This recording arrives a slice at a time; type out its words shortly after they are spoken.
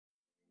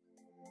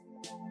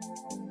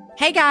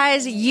Hey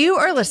guys, you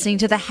are listening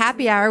to the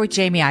Happy Hour with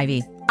Jamie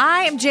Ivey.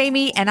 I am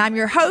Jamie and I'm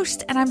your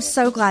host, and I'm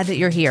so glad that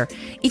you're here.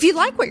 If you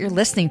like what you're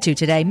listening to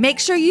today, make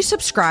sure you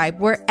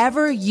subscribe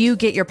wherever you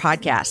get your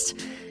podcasts.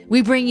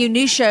 We bring you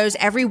new shows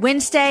every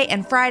Wednesday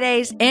and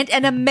Fridays, and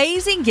an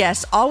amazing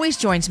guest always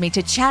joins me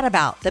to chat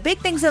about the big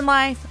things in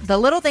life, the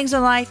little things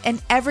in life,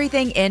 and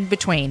everything in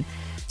between.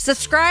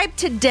 Subscribe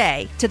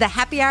today to the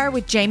Happy Hour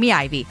with Jamie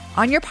Ivey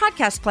on your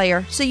podcast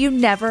player so you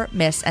never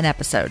miss an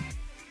episode.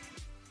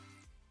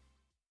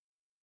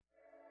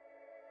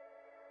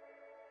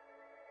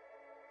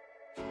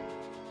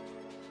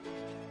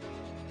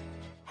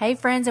 Hey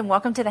friends, and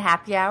welcome to the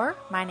Happy Hour.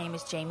 My name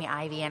is Jamie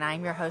Ivey, and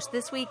I'm your host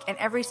this week and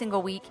every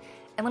single week.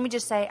 And let me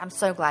just say, I'm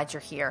so glad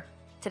you're here.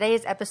 Today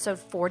is episode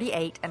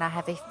 48, and I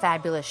have a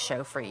fabulous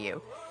show for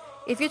you.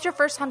 If it's your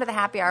first time to the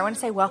Happy Hour, I want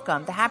to say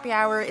welcome. The Happy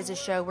Hour is a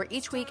show where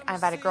each week I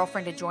invite a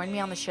girlfriend to join me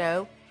on the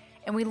show,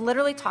 and we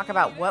literally talk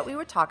about what we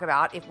would talk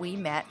about if we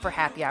met for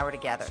Happy Hour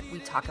together. We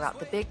talk about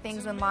the big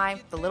things in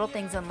life, the little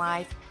things in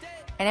life,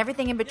 and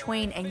everything in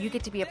between, and you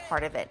get to be a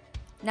part of it.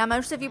 Now,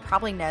 most of you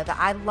probably know that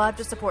I love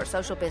to support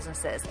social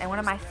businesses, and one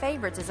of my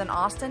favorites is an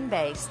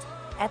Austin-based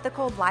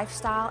ethical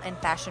lifestyle and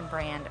fashion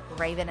brand,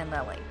 Raven and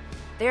Lily.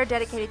 They are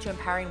dedicated to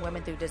empowering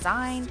women through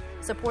design,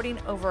 supporting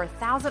over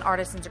 1,000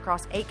 artisans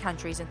across 8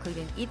 countries,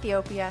 including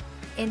Ethiopia,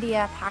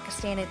 India,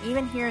 Pakistan, and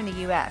even here in the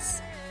U.S.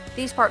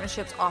 These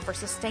partnerships offer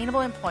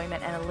sustainable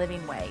employment and a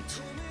living wage.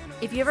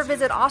 If you ever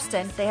visit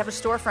Austin, they have a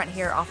storefront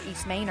here off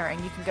East Manor,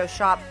 and you can go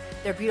shop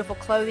their beautiful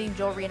clothing,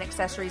 jewelry, and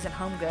accessories and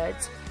home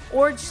goods,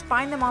 or just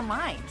find them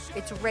online.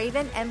 It's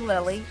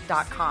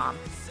ravenandlily.com,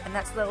 and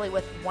that's Lily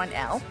with one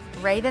L,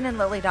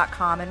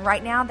 ravenandlily.com, and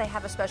right now they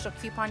have a special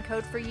coupon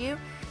code for you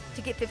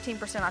to get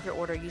 15% off your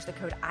order. Use the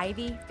code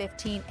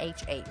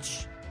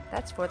Ivey15HH.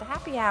 That's for the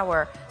Happy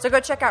Hour. So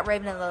go check out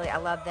Raven and Lily. I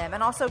love them.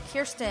 And also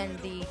Kirsten,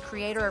 the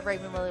creator of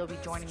Raven and Lily, will be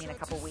joining me in a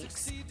couple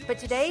weeks. But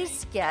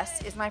today's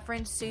guest is my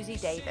friend Susie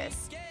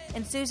Davis.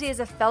 And Susie is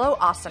a fellow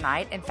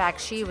Austinite. In fact,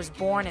 she was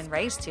born and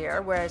raised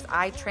here, whereas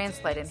I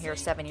transplanted here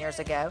 7 years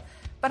ago.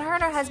 But her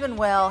and her husband,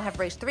 Will, have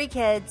raised 3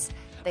 kids.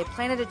 They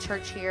planted a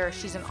church here.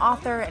 She's an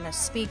author and a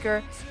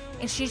speaker,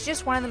 and she's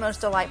just one of the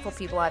most delightful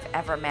people I've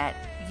ever met.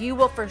 You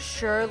will for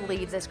sure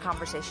leave this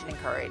conversation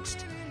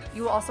encouraged.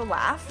 You will also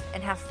laugh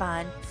and have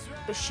fun,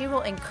 but she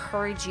will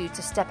encourage you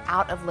to step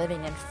out of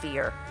living in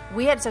fear.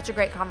 We had such a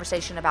great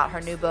conversation about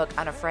her new book,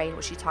 Unafraid,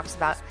 where she talks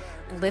about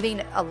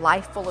living a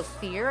life full of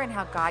fear and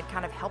how God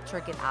kind of helped her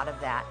get out of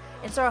that.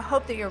 And so I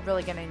hope that you're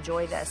really going to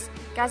enjoy this.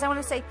 Guys, I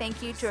want to say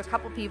thank you to a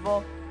couple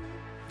people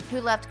who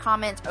left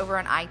comments over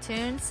on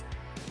iTunes.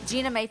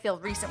 Gina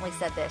Mayfield recently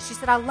said this. She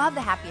said, I love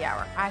the Happy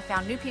Hour. I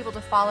found new people to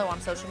follow on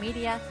social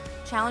media,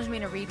 challenged me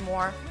to read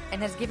more,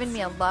 and has given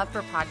me a love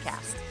for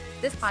podcasts.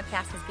 This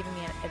podcast has given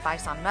me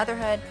advice on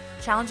motherhood,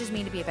 challenges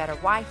me to be a better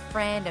wife,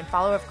 friend, and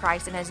follower of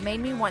Christ, and has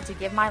made me want to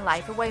give my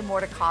life away more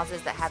to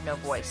causes that have no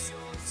voice.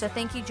 So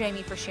thank you,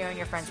 Jamie, for sharing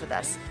your friends with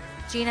us.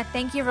 Gina,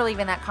 thank you for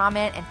leaving that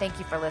comment, and thank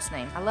you for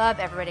listening. I love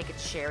everybody I get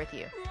to share with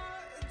you.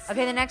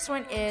 Okay, the next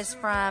one is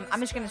from, I'm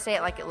just going to say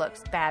it like it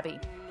looks, Babby.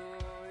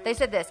 They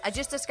said this, I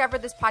just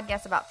discovered this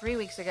podcast about 3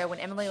 weeks ago when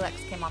Emily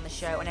Lex came on the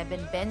show, and have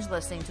been binge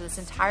listening to this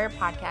entire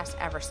podcast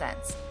ever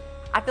since.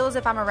 I feel as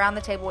if I'm around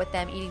the table with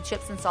them eating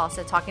chips and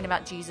salsa, talking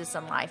about Jesus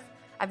and life.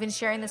 I've been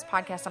sharing this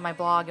podcast on my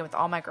blog and with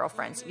all my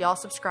girlfriends. Y'all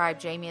subscribe.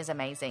 Jamie is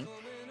amazing.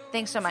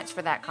 Thanks so much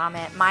for that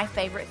comment. My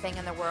favorite thing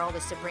in the world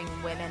is to bring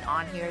women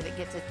on here that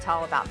get to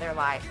tell about their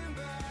life,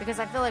 because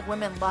I feel like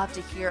women love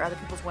to hear other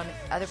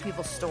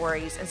people's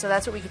stories, and so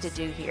that's what we get to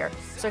do here.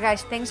 So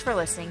guys, thanks for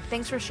listening.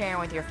 Thanks for sharing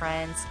with your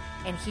friends.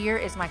 And here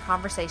is my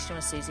conversation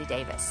with Susie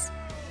Davis.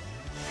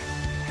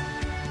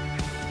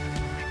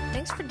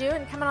 Thanks for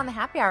coming on the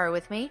Happy Hour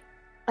with me.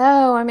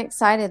 Oh, I'm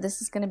excited.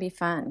 This is going to be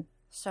fun.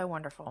 So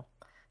wonderful.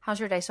 How's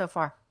your day so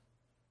far?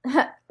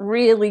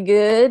 Really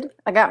good.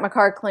 I got my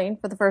car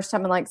cleaned for the first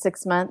time in like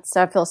 6 months,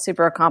 so I feel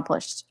super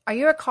accomplished. Are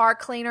you a car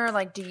cleaner?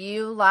 Like, do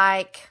you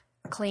like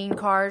clean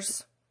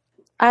cars?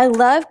 I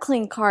love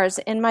clean cars,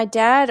 and my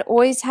dad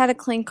always had a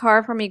clean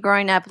car for me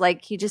growing up.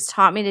 Like, he just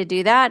taught me to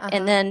do that.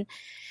 And then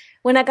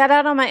when I got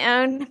out on my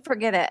own,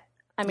 forget it.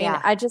 I mean,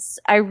 yeah.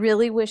 I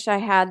really wish I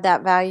had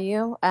that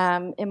value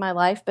in my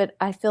life, but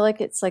I feel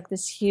like it's like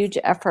this huge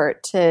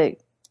effort to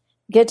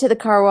get to the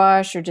car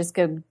wash or just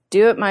go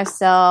do it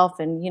myself,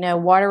 and,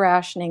 water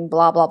rationing,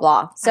 blah, blah,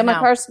 blah. So my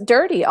car's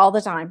dirty all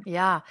the time.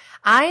 Yeah.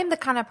 I am the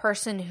kind of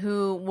person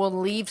who will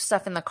leave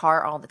stuff in the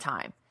car all the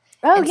time.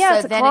 Oh, and yeah,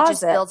 so then it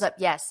just builds up.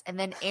 Yes. And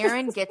then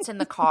Aaron gets in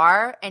the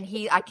car and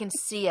I can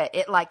see it.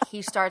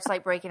 He starts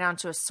like breaking out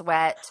into a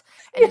sweat,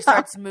 and he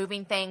starts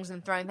moving things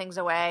and throwing things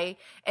away.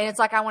 And it's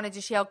like, I want to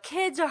just yell,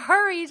 kids,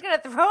 hurry. He's going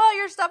to throw all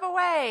your stuff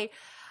away.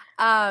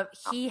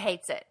 He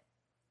hates it.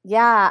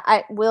 Yeah.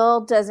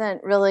 Will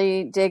doesn't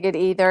really dig it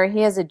either.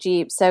 He has a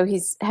Jeep, so he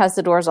has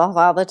the doors off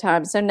all the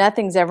time. So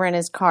nothing's ever in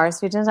his car.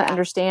 So he doesn't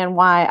understand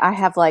why I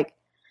have like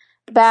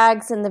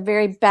bags in the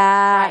very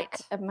back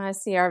of my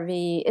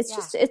CRV. It's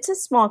just, it's a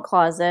small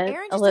closet.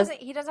 Aaron just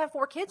doesn't have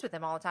 4 kids with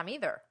him all the time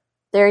either.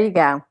 There you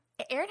go.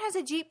 Aaron has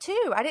a Jeep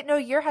too. I didn't know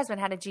your husband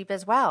had a Jeep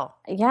as well.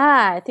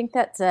 Yeah, I think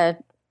that's I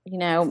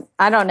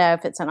don't know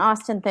if it's an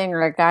Austin thing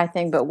or a guy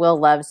thing, but Will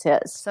loves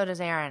his. So does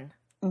Aaron.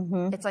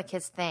 Mm-hmm. It's like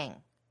his thing.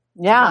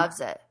 Yeah. He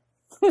loves it.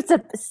 It's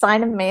a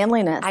sign of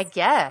manliness. I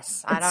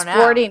guess. I don't know.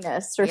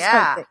 Sportiness or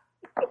something.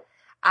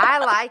 I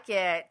like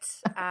it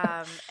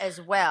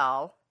as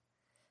well.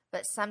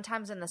 But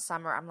sometimes in the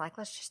summer, I'm like,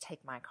 let's just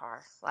take my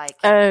car. Like,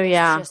 it's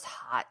just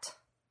hot.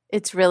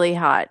 It's really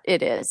hot.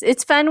 It is.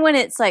 It's fun when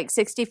it's like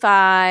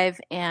 65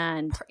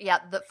 and... Yeah,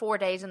 the 4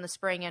 days in the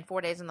spring and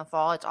 4 days in the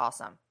fall. It's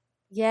awesome.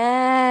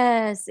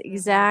 Yes,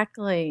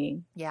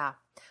 exactly. Yeah.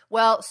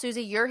 Well,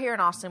 Susie, you're here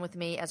in Austin with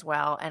me as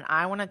well. And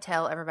I want to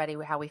tell everybody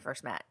how we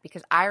first met.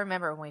 Because I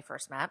remember when we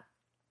first met.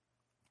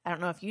 I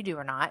don't know if you do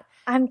or not.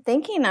 I'm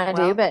thinking I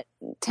do, but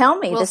tell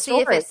me the story.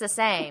 We'll see if it's the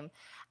same.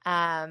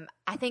 I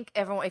think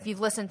everyone, if you've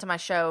listened to my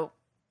show,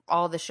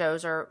 all the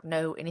shows or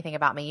know anything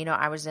about me,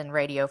 I was in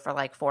radio for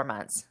like 4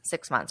 months,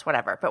 6 months,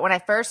 whatever. But when I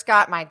first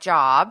got my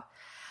job,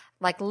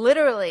 like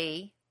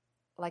literally,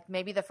 like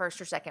maybe the first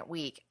or second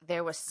week,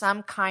 there was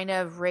some kind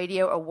of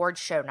radio award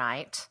show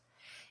night.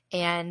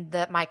 And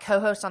my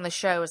co-host on the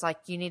show was like,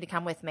 you need to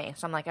come with me.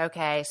 So I'm like,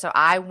 okay. So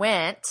I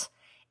went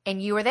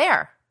and you were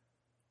there.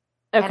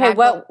 Okay.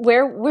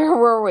 Where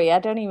were we? I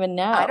don't even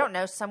know. I don't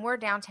know. Somewhere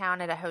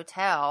downtown at a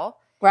hotel.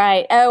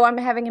 Right. Oh, I'm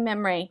having a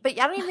memory. But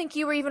I don't even think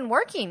you were even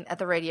working at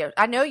the radio.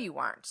 I know you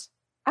weren't.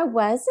 I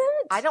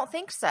wasn't? I don't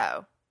think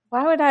so.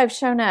 Why would I have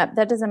shown up?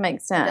 That doesn't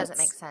make sense. It doesn't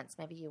make sense.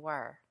 Maybe you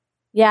were.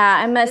 Yeah,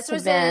 I must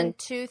have been.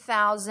 This was in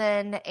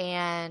 2000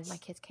 and my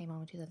kids came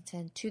home in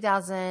 2010.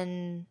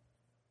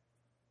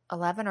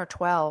 2011 or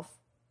 12.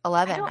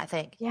 11, I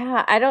think.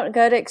 Yeah, I don't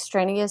go to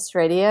extraneous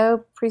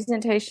radio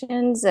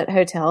presentations at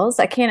hotels.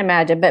 I can't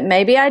imagine, but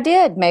maybe I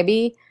did.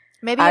 Maybe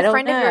a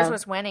friend of yours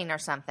was winning or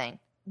something.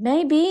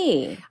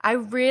 Maybe. I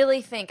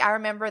really think I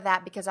remember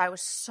that because I was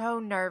so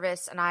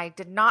nervous and I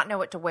did not know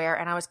what to wear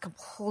and I was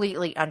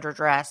completely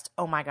underdressed.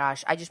 Oh my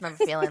gosh. I just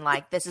remember feeling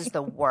like this is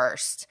the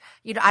worst.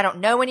 I don't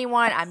know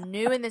anyone. I'm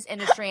new in this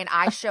industry and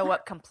I show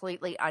up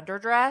completely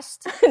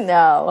underdressed.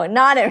 No,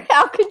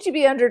 how could you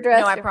be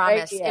underdressed? No, I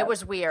promise. It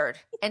was weird.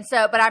 And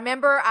so, but I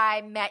remember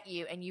I met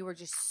you and you were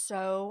just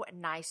so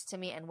nice to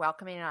me and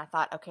welcoming and I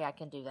thought, okay, I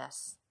can do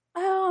this.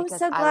 Oh, I'm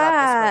so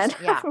glad.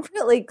 Yeah. I'm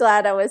really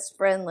glad I was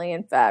friendly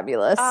and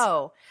fabulous.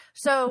 Oh,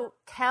 so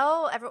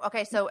tell everyone.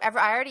 Okay, so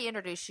I already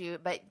introduced you,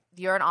 but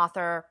you're an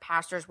author,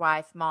 pastor's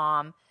wife,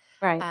 mom,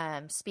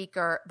 right?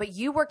 Speaker. But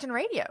you worked in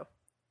radio.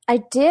 I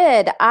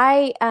did.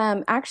 I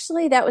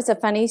actually, that was a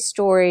funny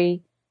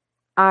story.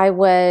 I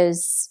went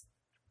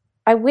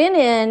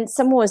in.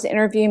 Someone was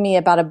interviewing me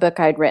about a book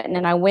I'd written,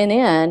 and I went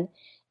in,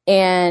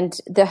 and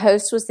the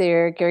host was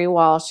there, Gary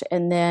Walsh,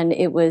 and then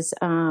it was.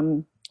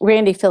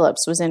 Randy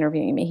Phillips was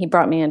interviewing me. He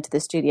brought me into the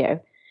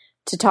studio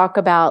to talk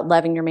about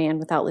loving your man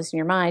without losing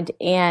your mind.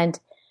 And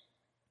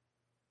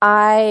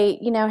I,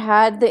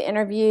 had the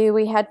interview.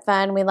 We had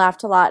fun. We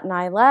laughed a lot. And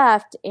I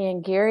left.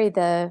 And Gary,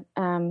 the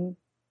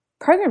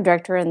program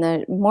director and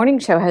the morning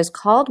show host,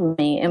 called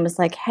me and was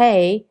like,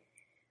 hey,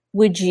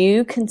 would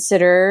you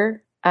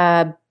consider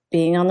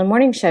being on the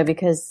morning show?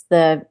 Because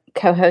the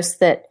co-host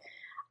that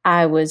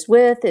I was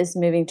with is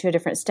moving to a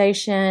different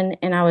station.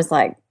 And I was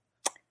like,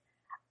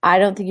 I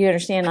don't think you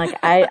understand. Like,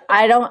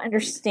 I don't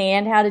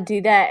understand how to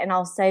do that. And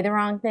I'll say the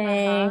wrong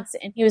things. Uh-huh.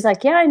 And he was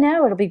like, yeah, I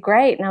know. It'll be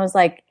great. And I was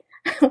like,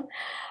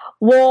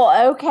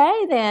 well,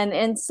 okay then.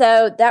 And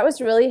so that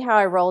was really how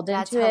I rolled into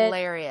it. That's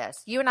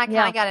hilarious. You and I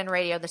kind of got in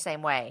radio the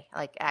same way,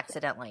 like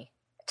accidentally.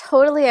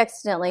 Totally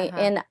accidentally. Uh-huh.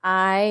 And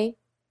I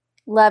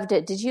loved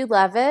it. Did you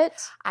love it?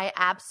 I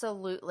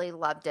absolutely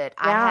loved it.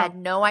 Yeah. I had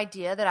no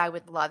idea that I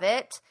would love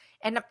it.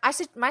 And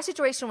my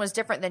situation was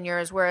different than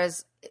yours,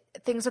 whereas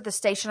things at the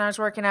station I was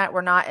working at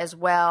were not as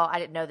well. I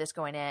didn't know this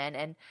going in,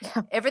 and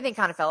everything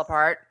kind of fell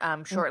apart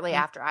shortly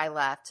after I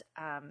left.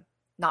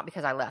 Not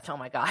because I left, oh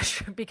my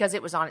gosh, because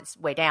it was on its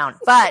way down.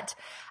 But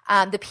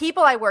the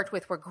people I worked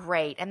with were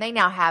great, and they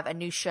now have a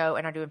new show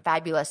and are doing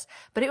fabulous.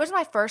 But it was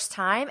my first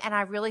time, and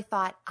I really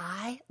thought,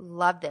 I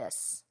love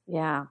this.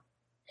 Yeah.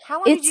 How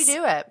long did you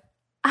do it?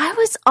 I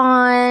was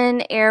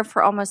on air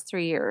for almost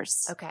 3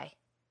 years. Okay.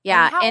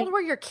 Yeah. And how old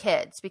were your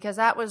kids? Because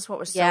that was what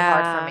was so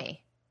hard for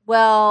me.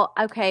 Well,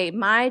 okay.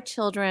 My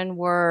children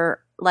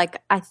were I'm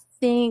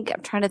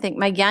trying to think.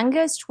 My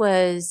youngest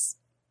was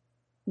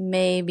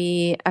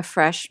maybe a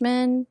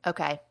freshman.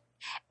 Okay.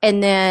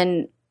 And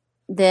then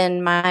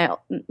my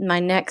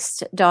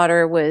next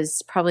daughter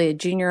was probably a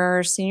junior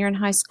or senior in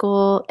high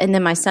school. And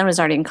then my son was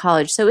already in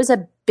college. So it was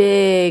a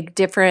big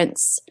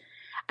difference.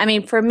 I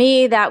mean, for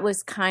me, that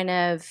was kind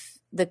of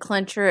the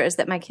clincher, is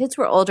that my kids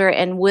were older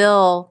and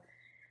Will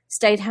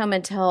stayed home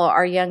until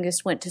our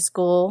youngest went to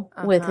school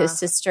with his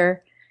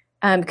sister.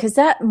 Because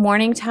that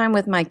morning time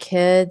with my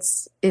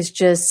kids is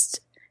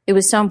it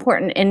was so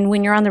important. And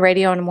when you're on the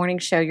radio on a morning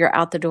show, you're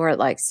out the door at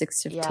like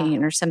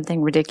 6:15 or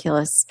something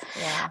ridiculous.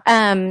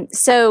 Yeah.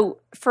 So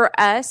for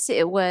us,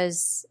 it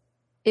was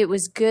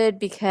good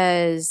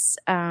because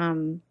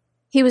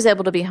he was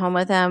able to be home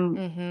with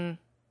them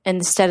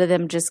instead of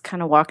them just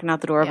kind of walking out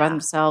the door by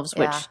themselves,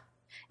 which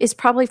is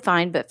probably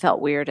fine, but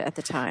felt weird at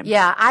the time.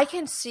 Yeah, I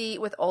can see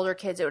with older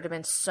kids, it would have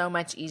been so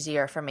much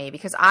easier for me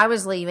because I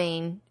was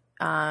leaving.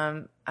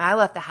 I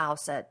left the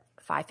house at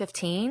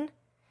 5:15.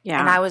 Yeah.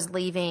 And I was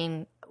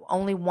leaving.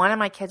 Only one of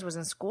my kids was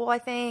in school, I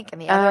think, and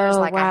the others,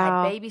 I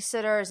had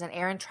babysitters, and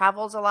Aaron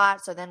travels a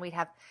lot, so then we'd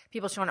have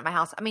people showing up at my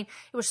house. I mean,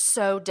 it was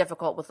so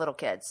difficult with little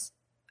kids.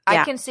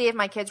 Yeah. I can see if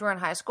my kids were in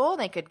high school,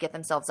 they could get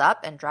themselves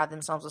up and drive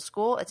themselves to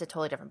school. It's a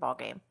totally different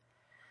ballgame.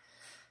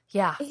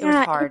 Yeah, it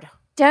was hard.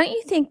 Don't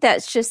you think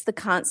that's just the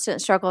constant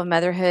struggle of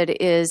motherhood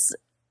is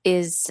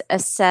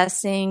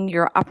assessing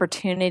your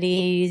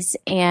opportunities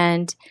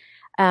and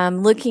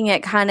looking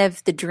at kind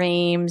of the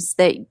dreams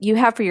that you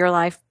have for your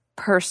life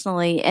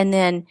personally, and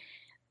then,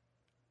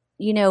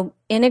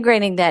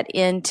 integrating that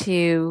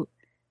into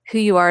who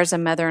you are as a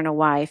mother and a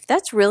wife.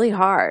 That's really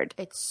hard.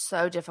 It's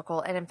so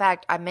difficult. And in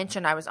fact, I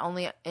mentioned I was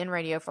only in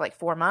radio for like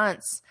 4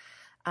 months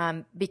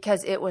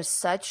because it was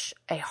such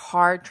a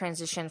hard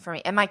transition for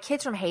me. And my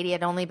kids from Haiti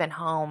had only been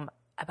home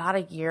about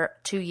a year,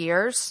 2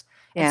 years.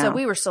 Yeah. And so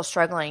we were still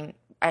struggling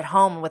at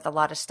home with a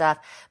lot of stuff.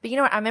 But you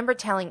know what? I remember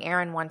telling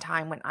Aaron one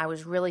time when I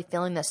was really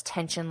feeling this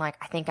tension, like,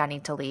 I think I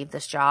need to leave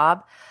this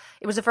job.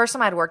 It was the first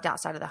time I'd worked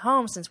outside of the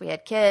home since we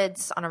had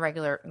kids on a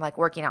regular, like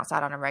working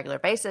outside on a regular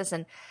basis.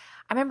 And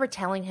I remember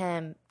telling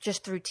him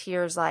just through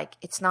tears, like,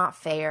 it's not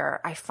fair.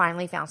 I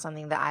finally found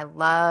something that I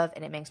love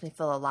and it makes me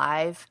feel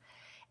alive.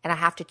 And I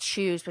have to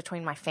choose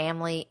between my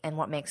family and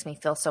what makes me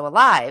feel so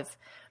alive.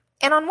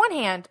 And on one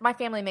hand, my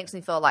family makes me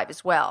feel alive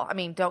as well. I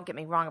mean, don't get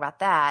me wrong about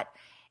that.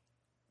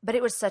 But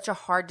it was such a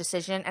hard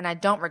decision, and I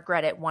don't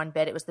regret it one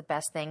bit. It was the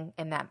best thing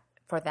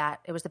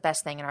it was the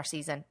best thing in our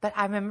season. But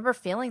I remember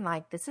feeling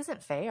like, this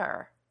isn't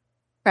fair.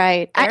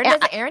 Right.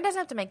 Aaron doesn't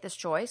have to make this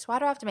choice. Why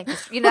do I have to make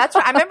this? That's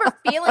what I remember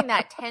feeling,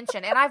 that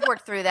tension. And I've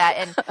worked through that,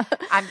 and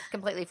I'm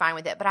completely fine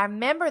with it. But I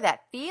remember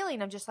that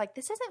feeling of just like,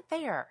 this isn't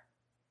fair.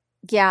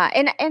 Yeah.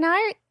 And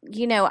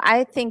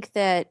I think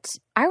that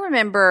I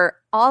remember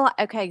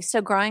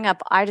so growing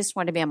up, I just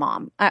wanted to be a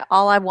mom.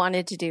 All I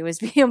wanted to do was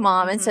be a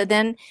mom. Mm-hmm. And so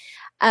then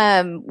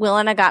Will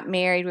and I got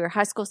married. We were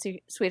high school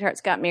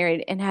sweethearts, got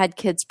married and had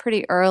kids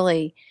pretty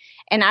early.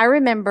 And I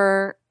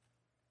remember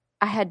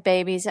I had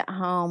babies at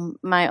home.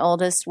 My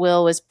oldest,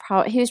 Will, was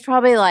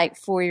probably like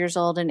 4 years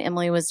old, and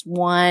Emily was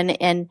 1,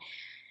 and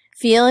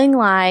feeling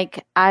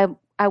like I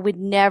would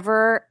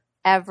never,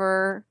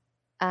 ever,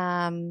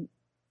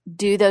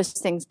 do those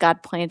things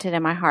God planted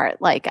in my heart.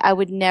 Like, I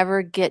would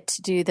never get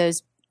to do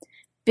those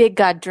big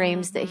God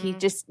dreams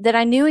mm-hmm. that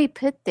I knew he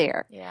put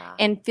there. Yeah.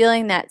 And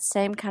feeling that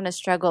same kind of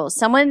struggle.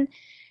 Someone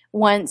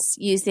once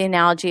used the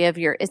analogy of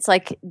it's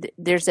like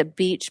there's a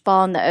beach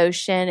ball in the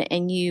ocean,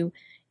 and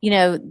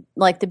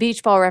like the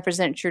beach ball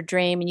represents your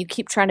dream, and you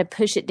keep trying to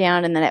push it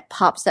down, and then it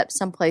pops up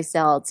someplace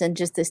else. And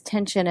just this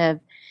tension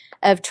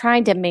of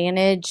trying to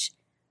manage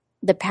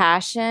the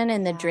passion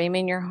and the dream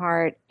in your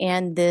heart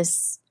and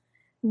this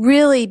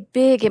really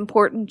big,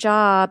 important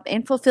job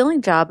and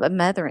fulfilling job of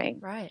mothering.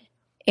 Right.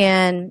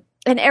 And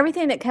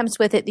everything that comes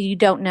with it that you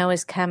don't know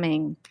is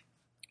coming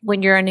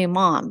when you're a new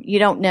mom. You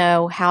don't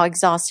know how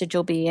exhausted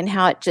you'll be and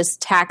how it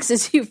just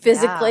taxes you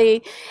physically.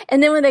 Yeah.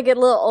 And then when they get a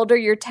little older,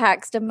 you're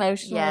taxed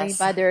emotionally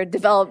by their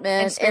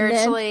development. And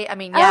spiritually,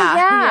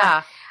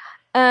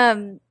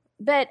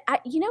 But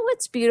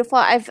what's beautiful?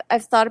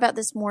 I've thought about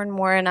this more and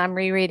more, and I'm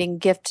rereading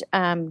Gift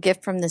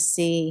from the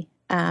Sea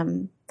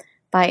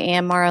by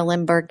Anne Mara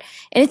Lindbergh.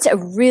 And it's a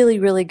really,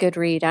 really good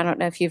read. I don't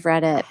know if you've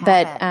read it,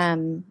 but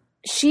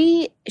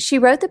she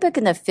wrote the book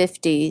in the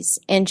 50s,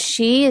 and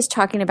she is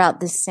talking about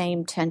the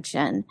same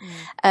tension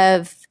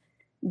of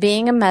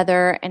being a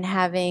mother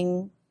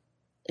and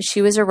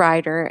she was a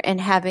writer,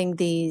 and having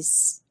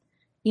these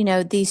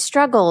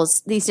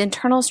struggles, these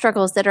internal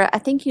struggles that are, I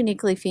think,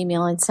 uniquely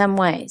female in some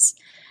ways,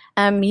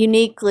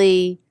 unique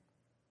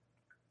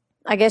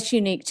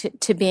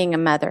to being a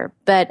mother.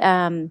 But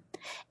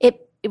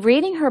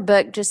reading her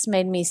book just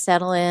made me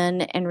settle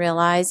in and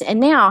realize, and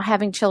now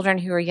having children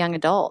who are young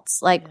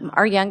adults, like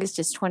our youngest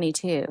is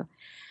 22,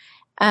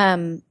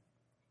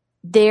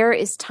 there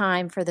is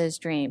time for those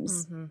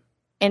dreams. Mm-hmm.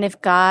 And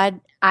if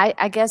God,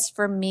 I guess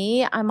for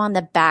me, I'm on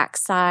the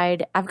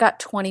backside. I've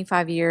got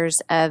 25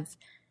 years of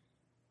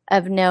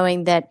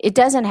knowing that it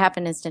doesn't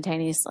happen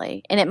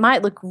instantaneously, and it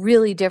might look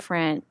really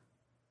different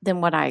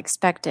than what I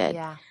expected.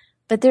 Yeah.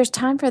 But there's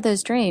time for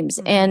those dreams.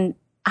 Mm-hmm. And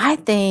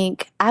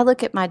I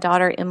look at my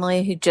daughter,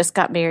 Emily, who just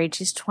got married.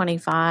 She's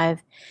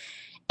 25.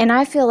 And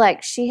I feel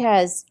like she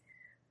has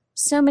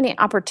so many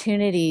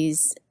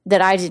opportunities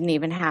that I didn't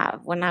even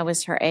have when I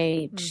was her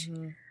age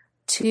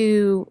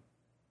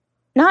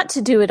not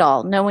to do it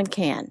all. No one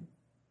can.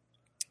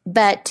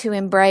 But to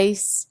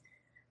embrace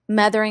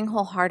mothering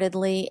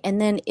wholeheartedly.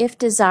 And then if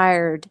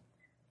desired,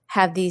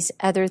 have these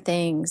other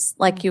things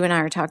like you and I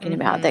are talking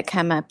about that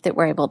come up that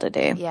we're able to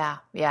do. Yeah.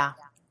 Yeah.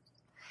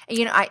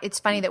 It's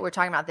funny that we're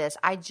talking about this.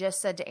 I just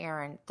said to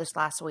Aaron this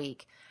last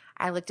week,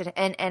 I looked at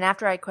and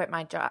after I quit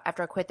my job,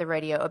 after I quit the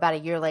radio, about a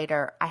year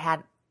later, I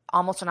had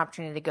almost an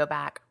opportunity to go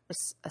back with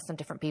some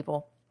different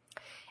people.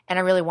 And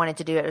I really wanted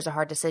to do it. It was a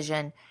hard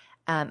decision.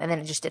 And then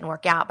it just didn't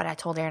work out. But I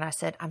told Aaron, I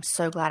said, I'm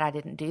so glad I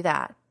didn't do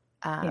that.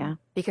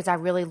 Because I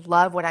really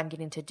love what I'm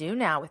getting to do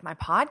now with my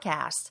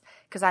podcast,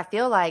 because I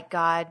feel like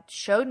God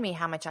showed me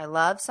how much I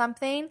love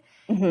something.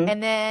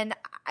 And then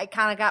I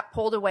kind of got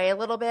pulled away a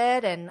little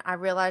bit, and I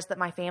realized that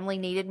my family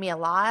needed me a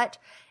lot.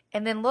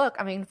 And then look,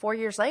 4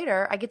 years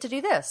later, I get to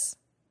do this.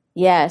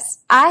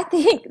 Yes. I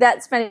think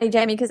that's funny,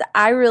 Jamie, because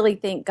I really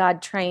think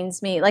God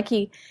trains me. Like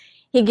he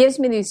gives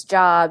me these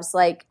jobs,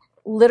 like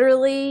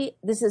literally,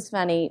 this is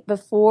funny,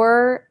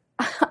 before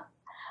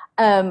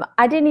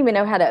I didn't even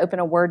know how to open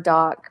a Word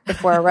doc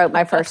before I wrote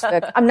my first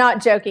book. I'm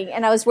not joking.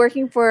 And I was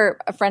working for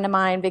a friend of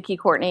mine, Vicki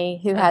Courtney,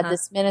 who had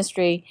this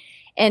ministry.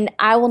 And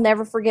I will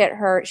never forget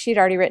her. She'd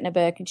already written a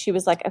book, and she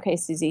was like, okay,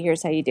 Susie,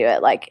 here's how you do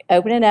it. Like,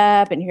 open it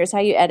up, and here's how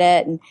you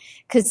edit. And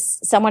because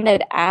someone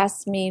had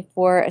asked me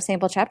for a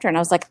sample chapter, and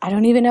I was like, I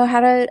don't even know how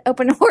to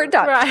open a Word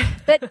doc. Right.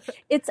 But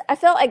I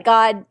felt like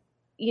God,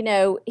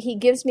 he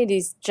gives me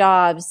these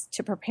jobs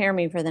to prepare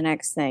me for the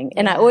next thing.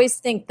 And I always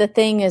think the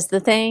thing is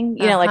the thing,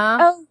 like,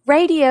 oh,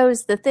 radio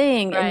is the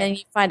thing. Right. And then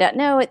you find out,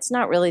 no, it's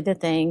not really the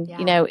thing.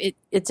 Yeah.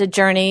 It's a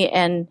journey,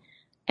 and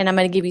I'm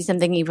going to give you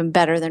something even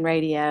better than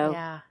radio.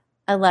 Yeah.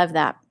 I love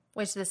that.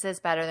 Which this is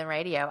better than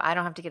radio. I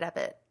don't have to get up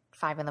at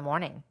 5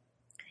 a.m.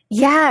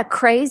 Yeah.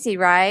 Crazy,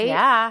 right?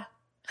 Yeah.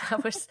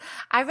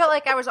 I felt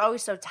like I was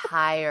always so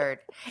tired,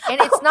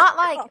 and it's not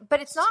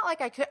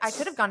like I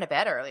could have gone to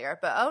bed earlier,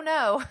 but oh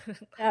no,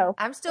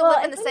 I'm still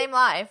living the same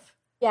life.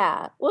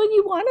 Yeah. Well,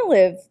 you want to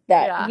live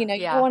that, you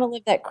want to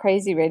live that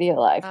crazy radio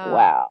life.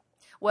 Wow.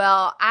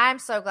 Well, I'm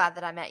so glad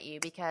that I met you,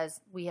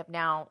 because we have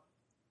now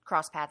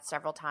crossed paths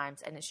several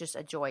times, and it's just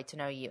a joy to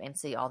know you and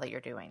see all that you're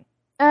doing.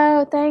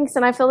 Oh, thanks.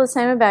 And I feel the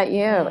same about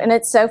you. And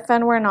it's so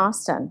fun. We're in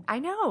Austin. I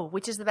know,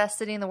 which is the best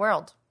city in the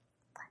world.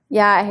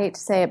 Yeah, I hate to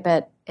say it,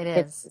 but it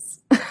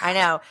is. I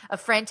know. A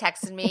friend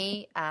texted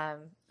me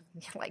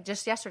like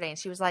just yesterday, and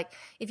she was like,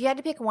 if you had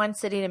to pick one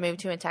city to move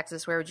to in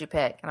Texas, where would you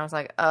pick? And I was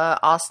like,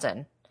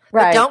 Austin.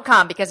 Right. But don't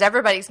come, because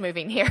everybody's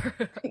moving here.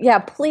 Yeah,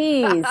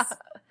 please.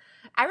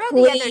 I read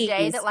the other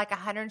day that like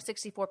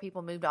 164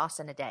 people moved to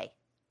Austin a day.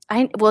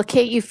 Well,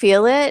 can't you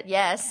feel it?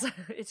 Yes.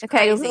 It's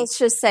okay, crazy. Let's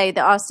just say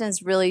that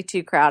Austin's really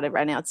too crowded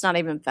right now. It's not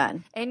even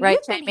fun. And right,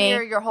 you've been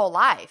here your whole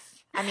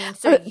life.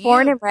 So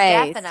born and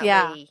raised. Definitely.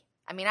 Yeah.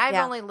 I've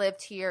only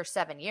lived here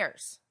 7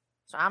 years.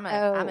 So I'm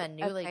a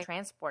newly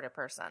transported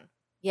person.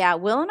 Yeah,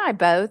 Will and I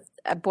both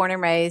born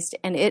and raised,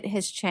 and it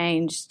has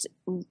changed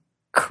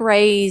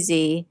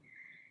crazy.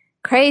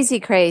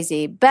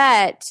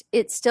 But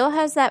it still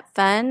has that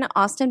fun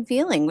Austin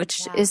feeling,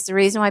 which is the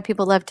reason why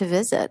people love to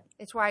visit.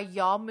 It's why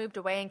y'all moved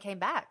away and came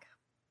back.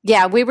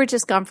 Yeah, we were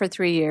just gone for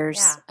 3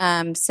 years,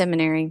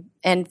 seminary.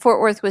 And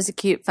Fort Worth was a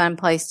cute, fun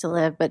place to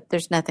live, but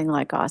there's nothing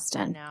like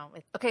Austin. No.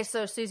 Okay,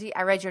 so Susie,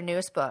 I read your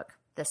newest book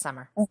this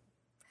summer.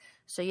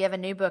 So you have a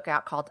new book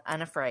out called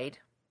Unafraid.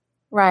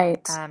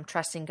 Right.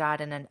 Trusting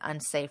God in an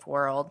unsafe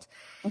world.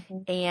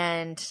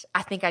 And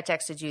I think I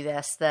texted you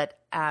this, that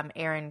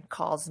Aaron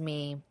calls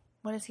me,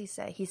 what does he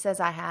say? He says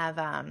I have,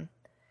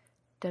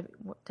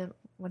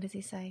 what does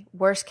he say?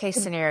 Worst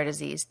case scenario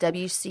disease,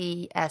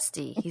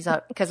 WCSD. He's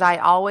because I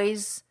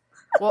always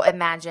will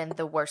imagine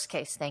the worst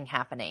case thing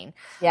happening.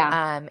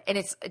 Yeah. And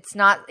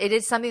it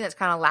is something that's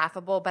kind of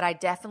laughable, but I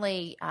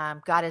definitely,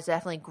 God has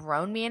definitely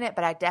grown me in it,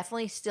 but I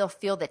definitely still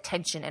feel the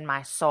tension in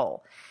my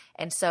soul.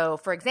 And so,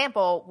 for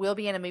example, we'll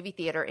be in a movie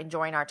theater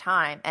enjoying our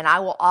time, and I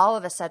will all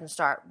of a sudden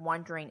start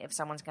wondering if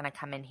someone's going to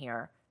come in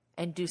here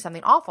and do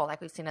something awful like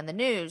we've seen on the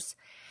news.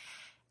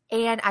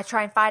 And I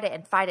try and fight it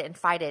and fight it and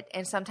fight it.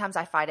 And sometimes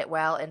I fight it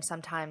well, and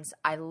sometimes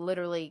I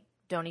literally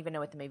don't even know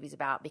what the movie's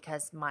about,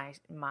 because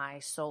my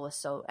soul is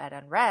so at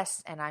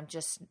unrest, and I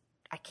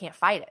can't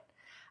fight it.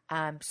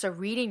 So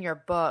reading your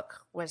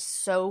book was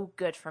so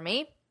good for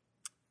me.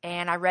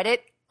 And I read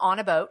it on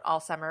a boat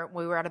all summer.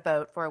 We were on a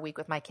boat for a week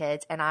with my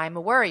kids, and I'm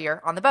a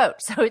worrier on the boat.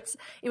 So it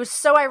was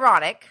so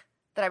ironic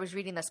that I was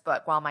reading this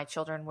book while my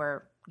children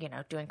were,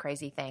 doing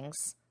crazy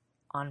things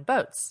on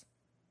boats.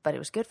 But it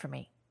was good for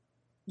me.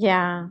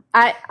 Yeah.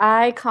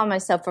 I call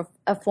myself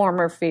a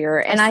former fear,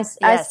 and I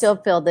still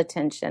feel the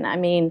tension.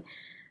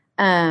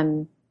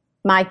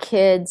 My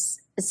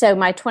kids, so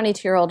my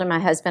 22-year-old and my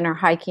husband are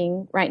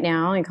hiking right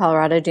now in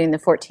Colorado doing the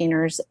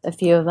 14ers, a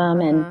few of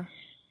them. And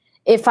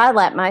if I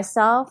let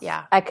myself,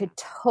 I could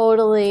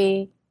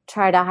totally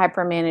try to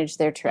hypermanage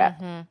their trip.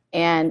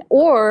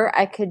 Or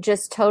I could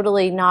just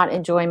totally not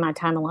enjoy my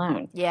time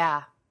alone.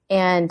 Yeah.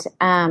 And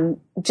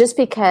just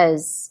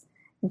because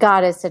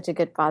God is such a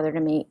good father to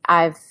me,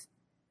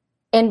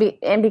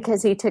 and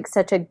because he took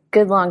such a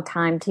good long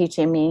time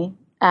teaching me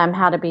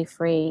how to be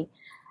free,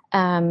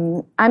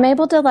 I'm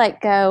able to let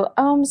go.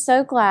 Oh, I'm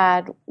so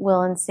glad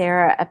Will and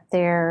Sarah up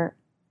there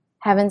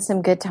having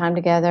some good time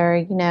together,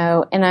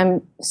 and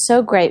I'm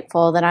so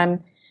grateful that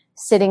I'm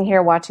sitting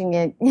here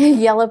watching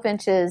yellow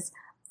finches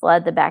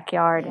flood the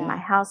backyard and my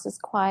house is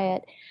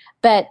quiet.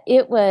 But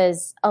it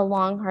was a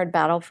long, hard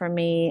battle for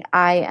me.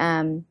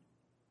 I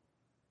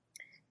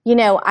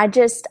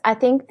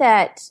think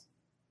that,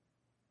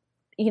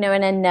 in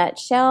a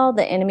nutshell,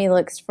 the enemy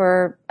looks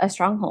for a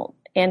stronghold.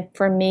 And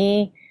for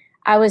me,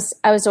 I was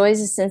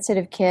always a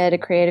sensitive kid, a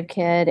creative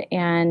kid,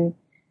 and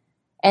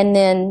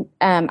then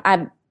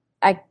I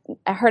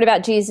heard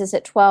about Jesus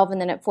at 12,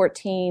 and then at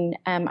 14,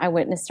 I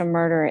witnessed a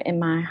murder in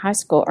my high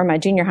school or my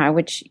junior high,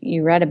 which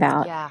you read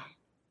about. Yeah.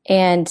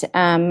 And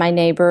my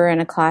neighbor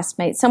and a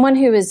classmate, someone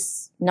who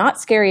was not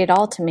scary at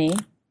all to me.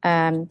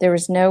 There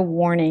was no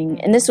warning,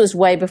 and this was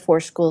way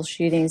before school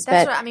shootings.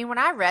 That's what I mean. When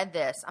I read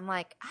this, I'm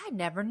like, I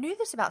never knew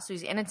this about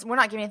Susie, and we're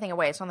not giving anything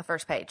away. It's on the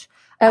first page.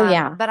 Oh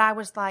yeah. But I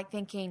was like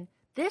thinking,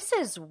 this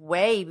is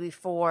way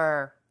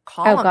before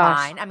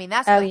Columbine. I mean,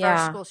 that's the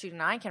first school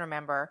shooting I can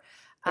remember.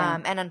 Yeah.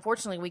 And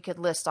unfortunately, we could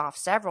list off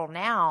several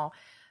now,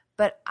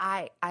 but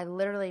I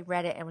literally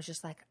read it and was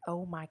just like,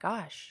 oh my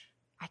gosh,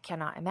 I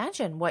cannot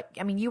imagine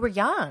you were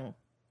young.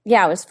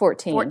 Yeah, I was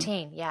 14.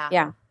 14, yeah.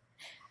 Yeah.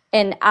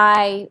 And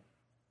I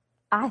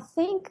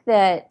think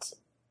that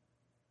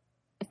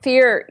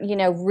fear,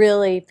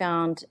 really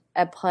found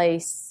a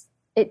place.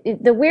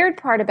 The weird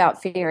part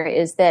about fear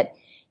is that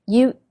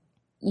you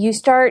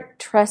start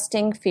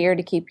trusting fear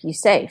to keep you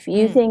safe.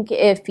 You think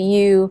if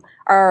you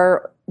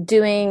are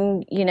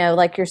doing,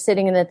 like you're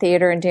sitting in the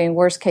theater and doing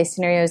worst case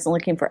scenarios and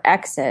looking for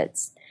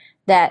exits,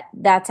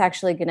 that's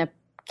actually going to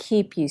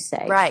keep you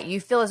safe. Right. You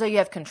feel as though you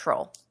have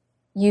control.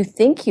 You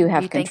think you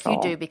have control.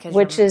 You think you do because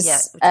which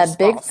is a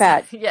big false.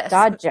 fat yes.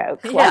 God joke.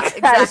 Yeah,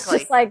 exactly. It's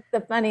just like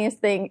the funniest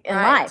thing in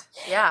life.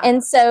 Yeah.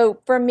 And so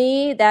for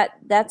me,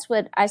 that's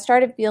what I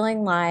started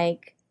feeling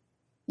like.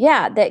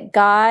 Yeah, that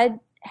God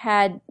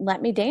had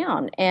let me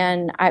down,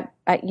 and I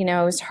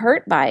was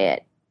hurt by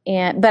it.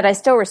 But I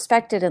still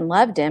respected and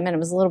loved him, and I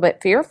was a little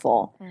bit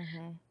fearful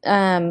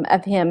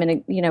of him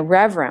in a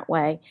reverent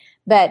way.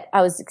 But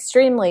I was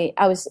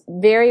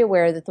very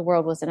aware that the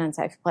world was an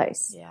unsafe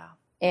place. Yeah.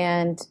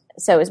 And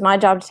so it was my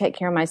job to take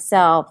care of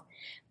myself,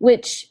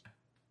 which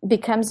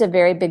becomes a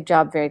very big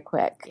job very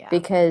quick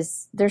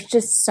because there's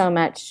just so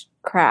much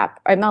crap.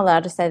 Am I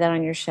allowed to say that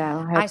on your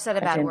show? I said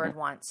a bad word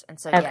once, and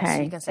so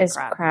yes, you can say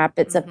crap.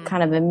 It's a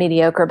kind of a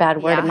mediocre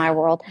bad word in my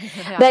world.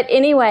 Yeah. But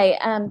anyway,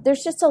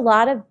 there's just a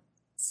lot of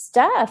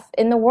stuff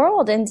in the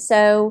world, and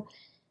so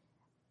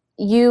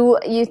you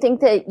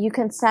think that you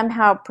can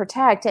somehow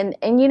protect. And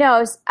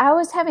I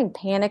was having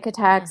panic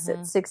attacks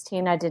at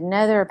 16. I didn't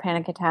know there were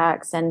panic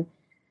attacks, and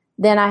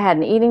then I had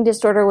an eating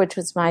disorder, which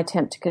was my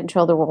attempt to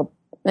control the world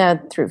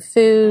through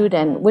food,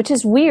 and which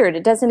is weird.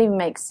 It doesn't even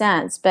make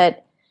sense,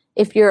 but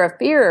if you're a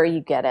fearer, you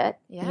get it,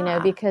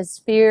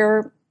 because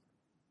fear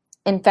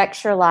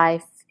infects your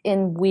life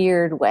in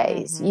weird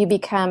ways. You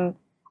become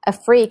a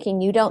freak,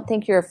 and you don't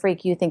think you're a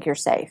freak. You think you're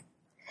safe.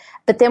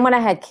 But then when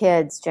I had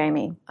kids,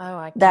 Jamie. Oh,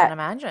 I can't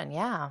imagine.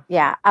 Yeah.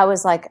 Yeah. I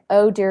was like,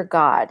 oh, dear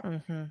God,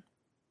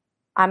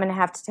 I'm going to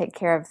have to take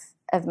care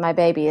of my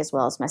baby as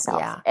well as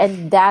myself. Yeah.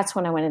 And that's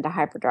when I went into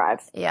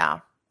hyperdrive. Yeah.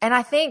 And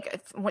I think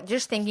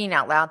just thinking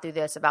out loud through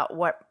this about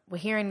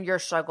hearing your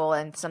struggle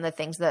and some of the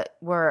things that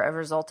were a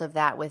result of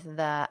that with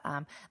the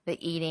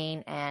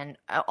eating and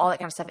all that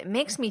kind of stuff, it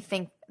makes me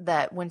think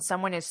that when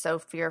someone is so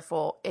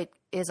fearful, it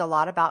is a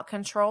lot about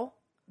control.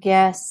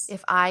 Yes.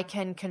 If I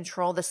can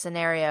control the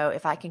scenario,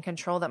 if I can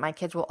control that my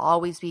kids will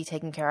always be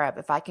taken care of,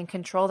 if I can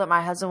control that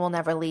my husband will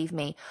never leave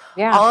me,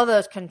 all of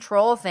those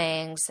control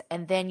things,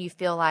 and then you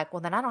feel like,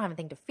 well, then I don't have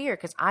anything to fear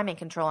because I'm in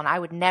control and I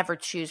would never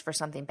choose for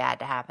something bad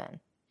to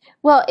happen.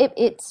 Well,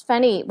 it's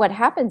funny. What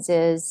happens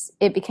is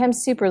it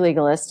becomes super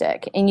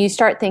legalistic, and you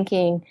start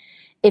thinking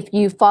if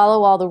you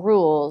follow all the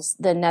rules,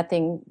 then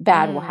nothing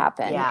bad will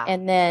happen. Yeah.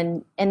 And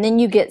then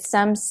you get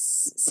some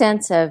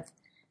sense of,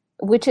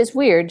 which is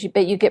weird,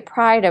 but you get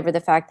pride over the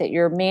fact that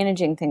you're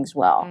managing things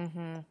well.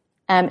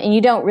 And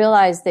you don't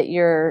realize that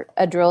you're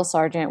a drill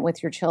sergeant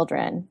with your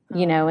children,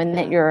 and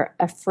that you're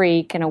a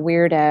freak and a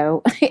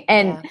weirdo.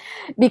 And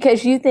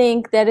because you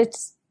think that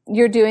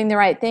you're doing the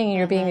right thing and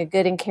you're being a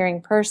good and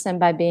caring person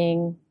by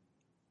being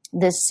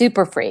this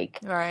super freak.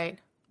 Right.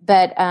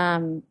 But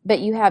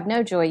you have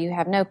no joy. You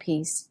have no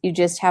peace. You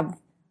just have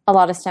a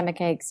lot of stomach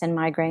aches and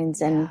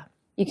migraines and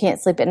you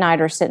can't sleep at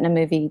night or sit in a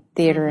movie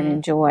theater and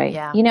enjoy,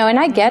 and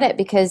I get it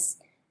because,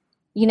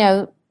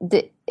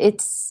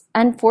 it's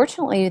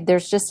unfortunately,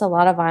 there's just a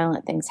lot of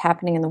violent things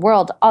happening in the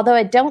world. Although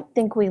I don't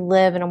think we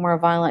live in a more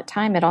violent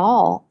time at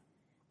all.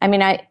 I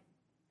mean,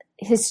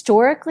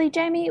 historically,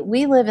 Jamie,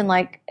 we live in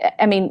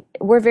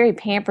we're very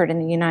pampered in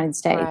the United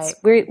States.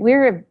 Right.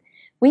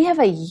 We have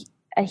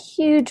a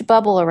huge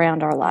bubble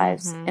around our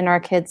lives and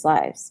our kids'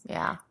 lives.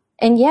 Yeah.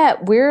 And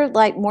yet we're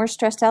more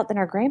stressed out than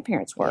our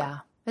grandparents were. Yeah.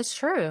 It's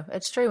true.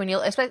 It's true. When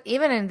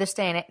even in this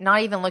day and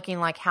not even looking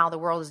like how the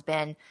world has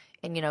been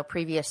in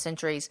previous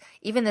centuries,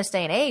 even this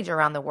day and age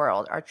around the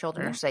world, our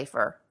children are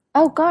safer.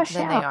 Oh gosh,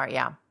 than they are.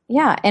 Yeah.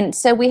 Yeah, and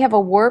so we have a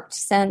warped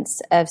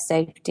sense of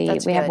safety.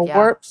 We have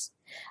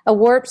a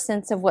warped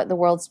sense of what the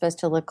world's supposed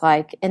to look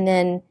like, and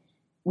then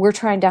we're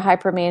trying to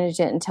hypermanage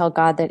it and tell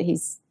God that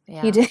he's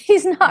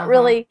not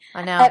really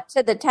up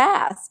to the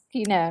task.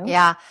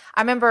 Yeah,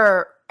 I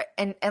remember,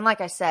 and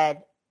like I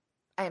said.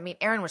 I mean,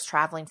 Aaron was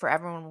traveling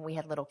forever when we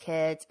had little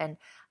kids, and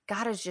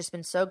God has just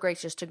been so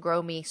gracious to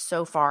grow me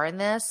so far in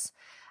this.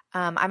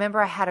 I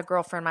remember I had a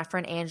girlfriend, my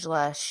friend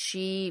Angela.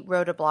 She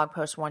wrote a blog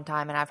post one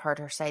time, and I've heard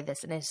her say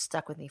this, and it's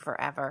stuck with me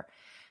forever.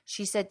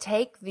 She said,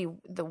 take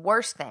the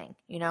worst thing,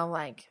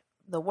 like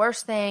the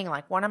worst thing,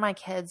 like one of my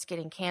kids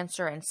getting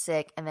cancer and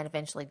sick and then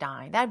eventually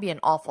dying. That'd be an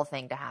awful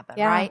thing to happen,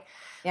 right?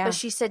 Yeah. But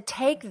she said,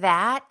 take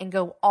that and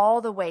go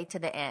all the way to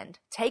the end.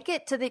 Take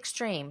it to the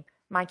extreme.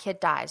 My kid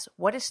dies.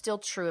 What is still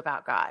true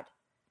about God?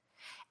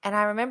 And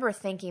I remember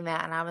thinking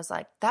that, and I was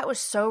like, that was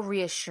so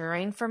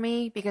reassuring for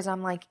me, because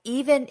I'm like,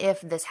 even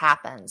if this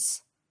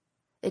happens,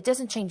 it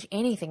doesn't change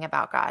anything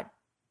about God.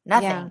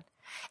 Nothing. Yeah.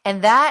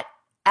 And that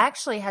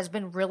actually has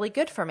been really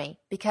good for me,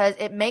 because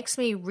it makes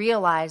me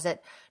realize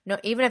that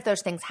even if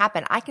those things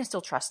happen, I can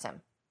still trust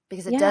him,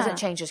 because it doesn't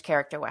change his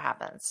character what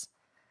happens.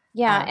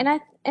 Yeah,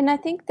 and I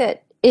think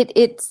that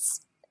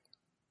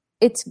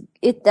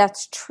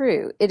that's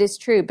true. It is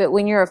true. But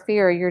when you're a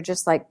fear, you're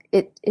just like,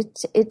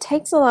 it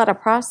takes a lot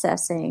of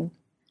processing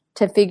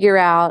to figure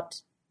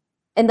out.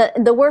 And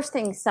the worst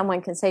thing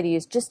someone can say to you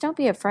is, just don't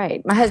be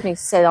afraid. My husband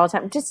used to say it all the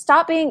time, just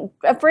stop being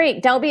a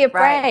freak. Don't be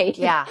afraid. Right.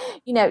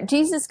 Yeah.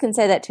 Jesus can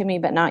say that to me,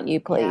 but not you,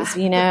 please.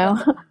 Yeah.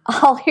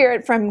 I'll hear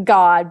it from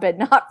God, but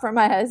not from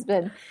my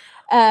husband.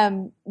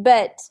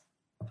 But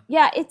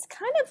yeah, it's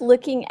kind of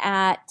looking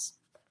at,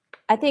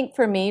 I think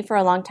for me, for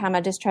a long time,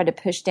 I just tried to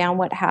push down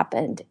what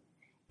happened.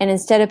 And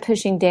instead of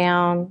pushing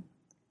down,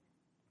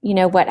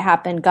 what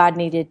happened, God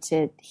needed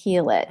to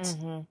heal it,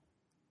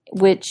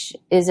 which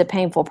is a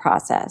painful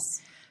process.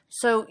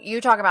 So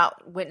you talk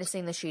about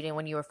witnessing the shooting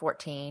when you were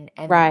 14,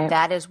 and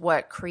that is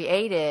what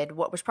created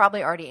what was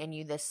probably already in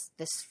you, this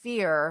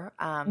fear,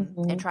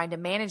 and trying to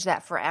manage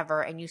that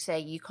forever. And you say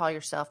you call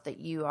yourself that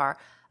you are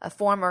a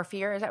former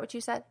fear. Is that what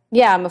you said?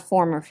 Yeah, I'm a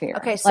former fear.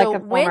 Okay, so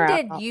when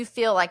did you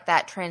feel like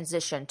that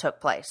transition took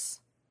place?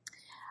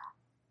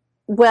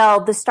 Well,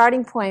 the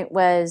starting point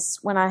was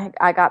when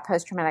I got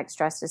post-traumatic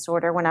stress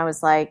disorder when I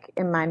was like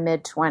in my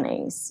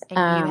mid-20s.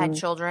 And you had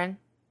children?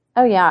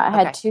 Oh, yeah. I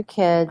had 2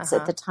 kids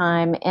at the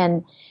time,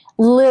 and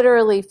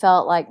literally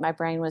felt like my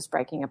brain was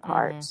breaking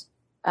apart.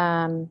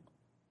 I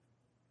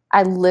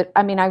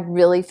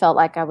really felt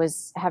like I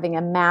was having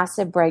a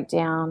massive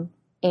breakdown,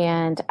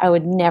 and I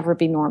would never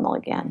be normal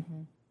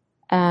again.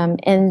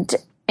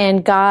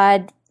 And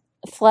God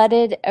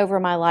flooded over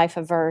my life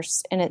a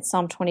verse, and it's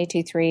Psalm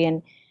 22:3,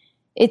 and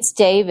it's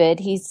David.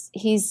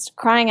 He's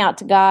crying out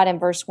to God in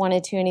verse 1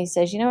 and 2, and he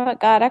says, "You know what,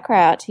 God, I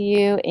cry out to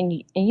you, and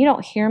you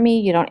don't hear me.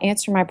 You don't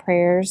answer my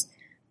prayers,"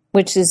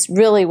 which is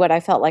really what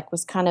I felt like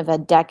was kind of a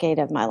decade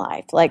of my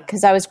life, like,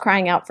 because I was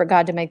crying out for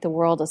God to make the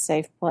world a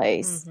safe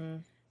place.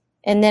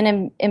 And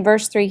then in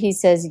verse 3, he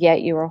says,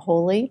 "Yet you are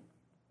holy,"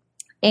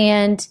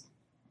 and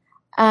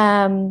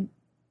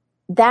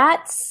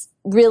that's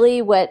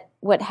really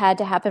what had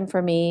to happen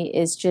for me,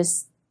 is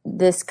just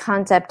this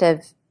concept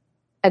of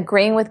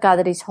agreeing with God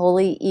that he's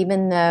holy,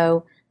 even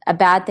though a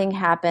bad thing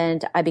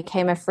happened. I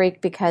became a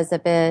freak because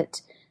of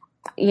it.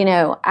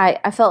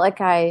 I felt like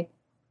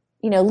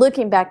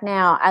looking back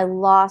now, I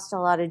lost a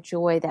lot of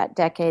joy that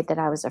decade that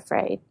I was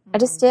afraid. I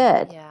just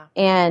did. Yeah.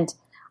 And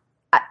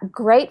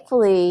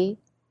gratefully,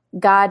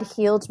 God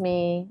healed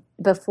me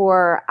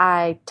before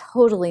I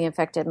totally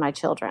infected my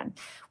children.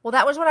 Well,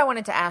 that was what I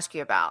wanted to ask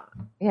you about.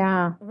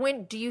 Yeah.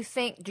 When do you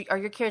think, are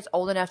your kids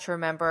old enough to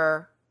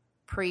remember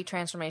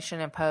pre-transformation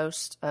and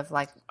post of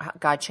like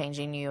God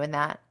changing you and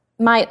that?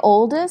 My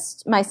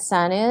oldest, my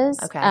son is.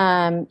 Okay.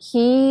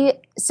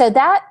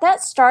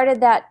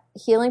 That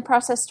healing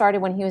process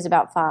started when he was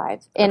about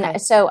 5.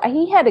 And so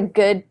he had a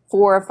good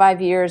 4 or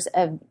 5 years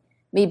of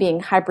me being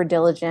hyper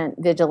diligent,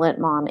 vigilant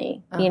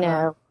mommy,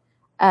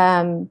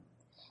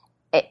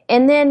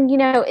 and then,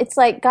 it's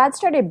like God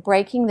started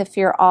breaking the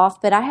fear off,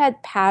 but I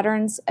had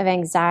patterns of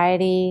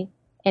anxiety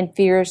and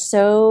fear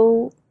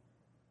so,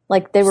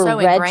 like, they were so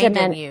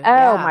regimented. You.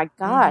 Oh my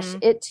gosh.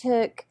 It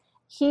took,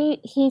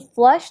 he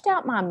flushed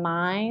out my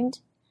mind,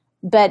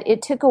 but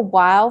it took a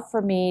while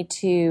for me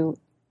to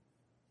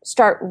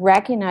start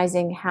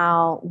recognizing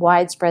how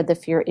widespread the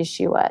fear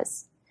issue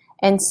was.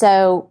 And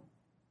so,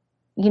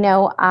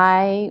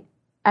 I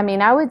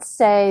would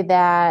say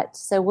that,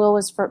 so Will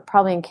was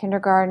probably in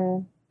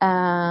kindergarten.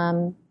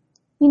 I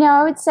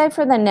would say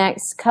for the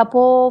next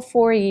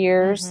 4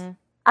 years,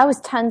 I was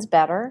tons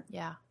better.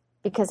 Yeah.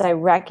 Because I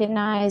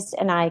recognized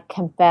and I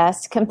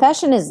confessed.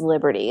 Confession is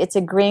liberty. It's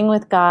agreeing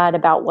with God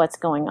about what's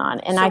going on.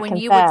 And so when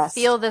you would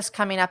feel this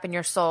coming up in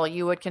your soul,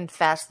 you would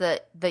confess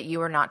that you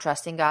were not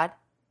trusting God?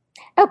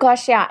 Oh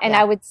gosh, yeah. And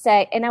I would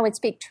say, and I would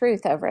speak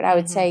truth over it. I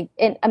would say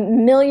a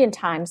million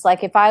times,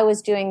 like if I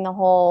was doing the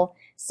whole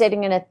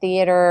sitting in a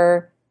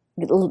theater,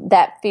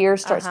 that fear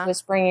starts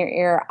whispering in your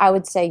ear, I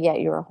would say, "Yeah,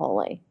 you are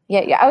holy."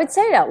 Yeah. I would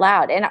say it out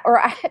loud. And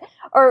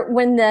or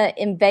when the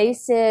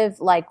invasive,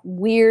 like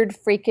weird,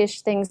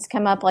 freakish things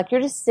come up, like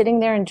you're just sitting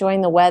there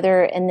enjoying the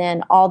weather, and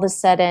then all of a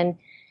sudden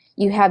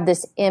you have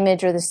this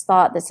image or this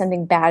thought that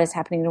something bad is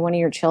happening to one of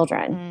your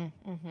children,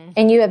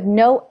 and you have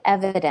no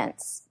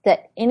evidence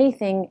that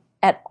anything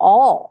at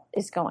all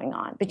is going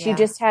on, but you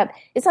just have,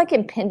 it's like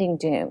impending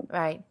doom.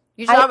 Right.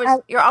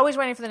 You're always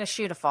waiting for them to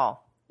shoe to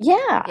fall.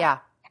 Yeah. Yeah.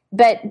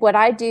 But what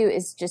I do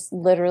is just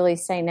literally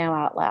say no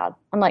out loud.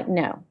 I'm like,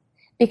 no.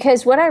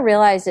 Because what I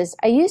realized is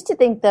I used to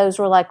think those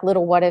were like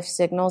little what if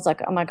signals,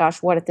 like, oh my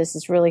gosh, what if this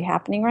is really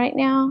happening right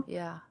now?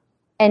 Yeah.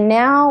 And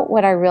now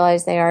what I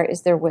realize they are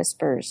is they're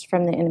whispers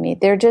from the enemy.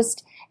 They're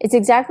just, it's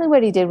exactly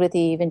what he did with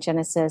Eve in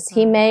Genesis.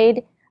 He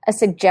made a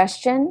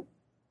suggestion,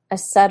 a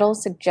subtle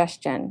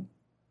suggestion.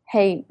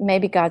 Hey,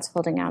 maybe God's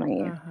holding out on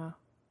you.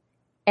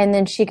 And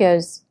then she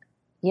goes,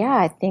 yeah,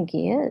 I think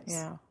he is.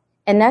 Yeah.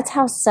 And that's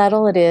how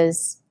subtle it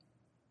is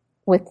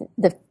with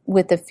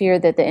the fear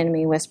that the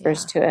enemy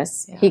whispers to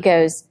us. He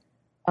goes,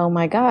 oh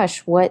my gosh,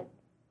 what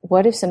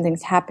if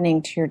something's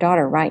happening to your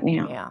daughter right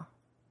now? Yeah.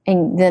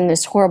 And then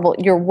this horrible,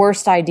 your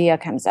worst idea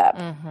comes up.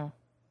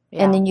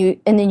 And then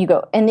you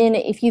go, and then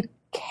if you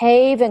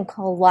cave and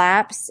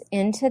collapse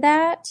into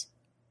that,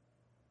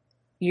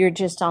 you're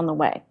just on the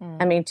way.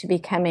 I mean, to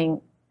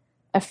becoming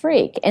a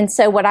freak. And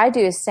so what I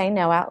do is say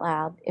no out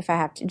loud if I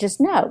have to. Just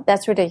no,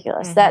 that's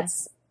ridiculous.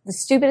 That's the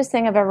stupidest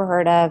thing I've ever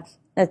heard of.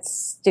 That's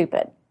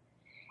stupid.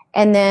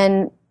 And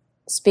then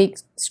speak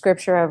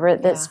scripture over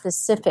it that's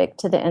specific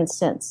to the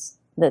instance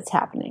that's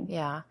happening.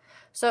 Yeah.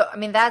 So, I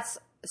mean, that's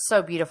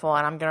so beautiful,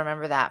 and I'm going to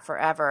remember that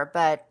forever.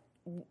 But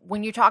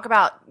when you talk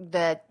about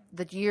the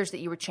years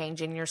that you were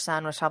changing, your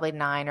son was probably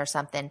 9 or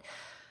something,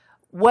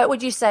 what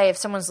would you say if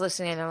someone's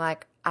listening and they're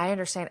like, I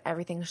understand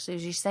everything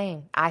Susie's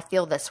saying. I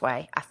feel this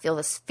way. I feel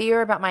this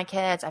fear about my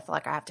kids. I feel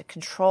like I have to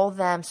control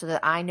them so that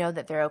I know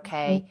that they're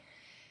okay.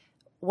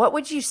 What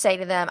would you say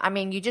to them? I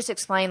mean, you just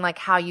explained like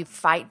how you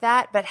fight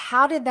that, but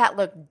how did that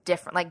look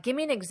different? Like, give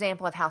me an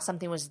example of how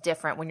something was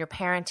different when you're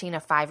parenting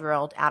a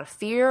 5-year-old out of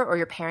fear, or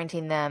you're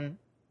parenting them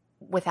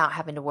without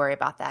having to worry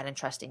about that and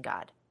trusting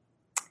God.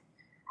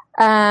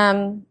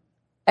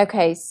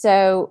 Okay,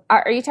 so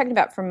are you talking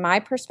about from my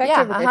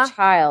perspective or the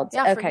child's?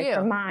 Yeah, okay, for you.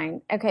 From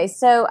mine. Okay,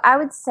 so I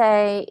would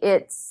say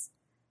it's,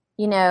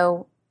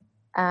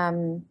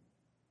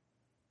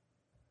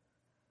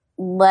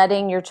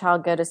 letting your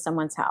child go to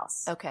someone's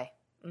house. Okay.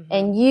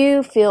 And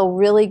you feel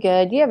really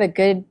good. You have a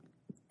good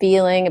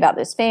feeling about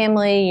this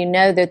family. You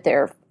know that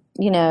they're,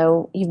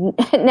 you've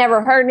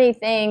never heard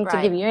anything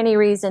to give you any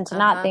reason to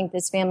not think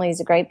this family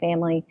is a great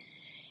family.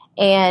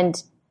 And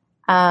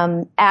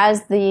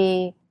as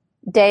the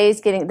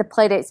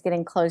play date's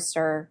getting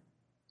closer,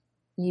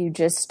 you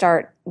just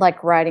start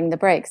like riding the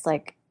brakes.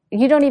 Like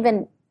you don't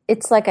even,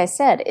 it's like I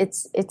said,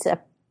 it's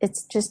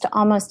just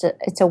almost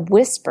it's a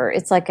whisper.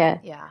 It's like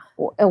a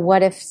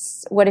what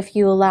if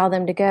you allow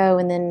them to go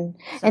and then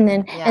you're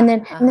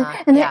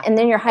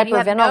hyperventilating. You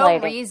have no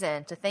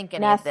reason to think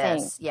any of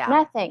this. Yeah.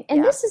 Nothing.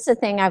 And this is the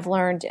thing I've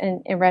learned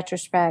in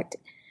retrospect.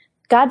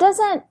 God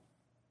doesn't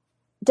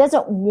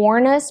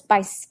warn us by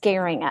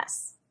scaring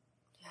us.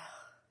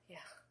 Yeah.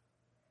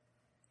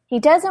 He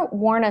doesn't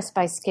warn us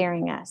by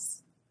scaring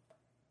us.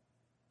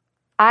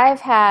 I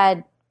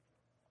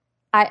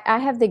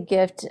have the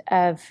gift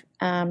of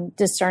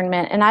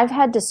discernment, and I've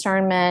had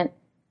discernment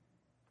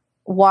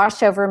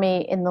wash over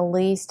me in the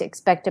least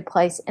expected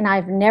place, and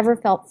I've never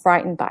felt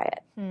frightened by it.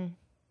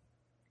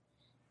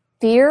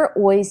 Fear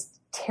always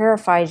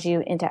terrifies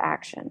you into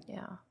action.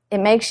 Yeah. It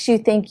makes you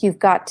think your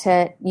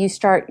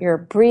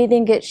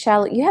breathing gets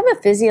shallow. You have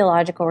a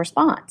physiological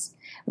response.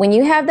 When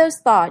you have those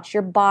thoughts,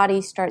 your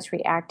body starts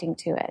reacting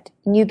to it,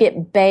 and you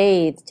get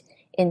bathed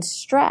in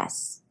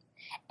stress.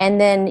 And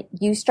then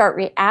you start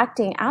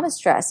reacting out of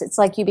stress. It's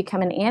like you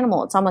become an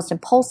animal. It's almost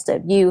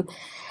impulsive. You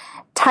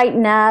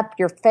tighten up.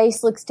 Your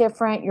face looks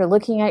different. You're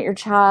looking at your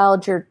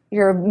child.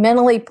 You're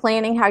mentally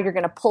planning how you're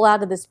going to pull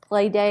out of this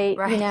play date.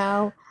 Right.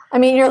 I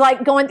mean, you're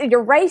like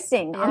you're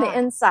racing on the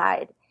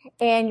inside.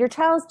 And your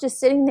child's just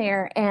sitting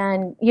there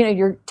and,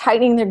 you're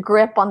tightening the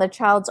grip on the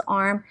child's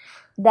arm.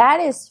 That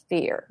is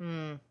fear.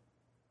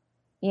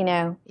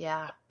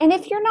 Yeah. And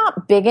if you're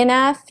not big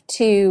enough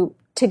to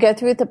go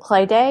through the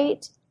play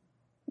date,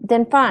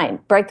 then fine,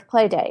 break the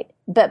play date.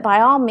 But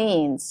by all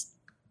means,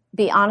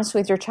 be honest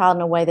with your child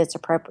in a way that's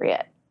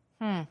appropriate.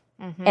 And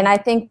I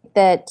think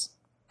that,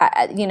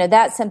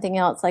 that's something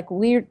else. Like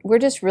we're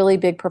just really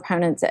big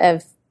proponents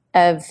of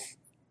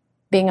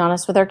being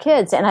honest with our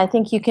kids. And I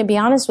think you can be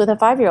honest with a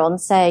 5-year-old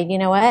and say, you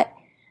know what,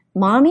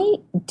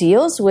 mommy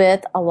deals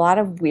with a lot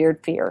of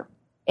weird fear,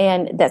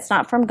 and that's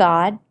not from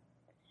God.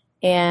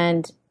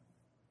 And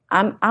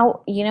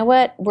you know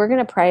what, we're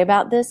going to pray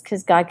about this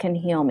because God can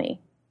heal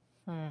me.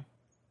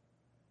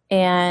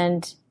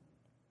 And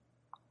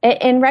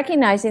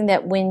recognizing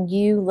that when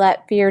you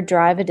let fear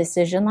drive a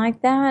decision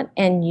like that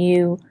and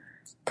you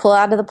pull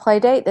out of the play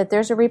date, that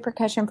there's a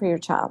repercussion for your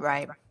child.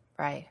 Right.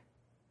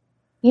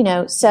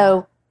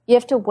 So you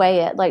have to weigh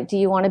it. Like, do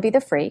you want to be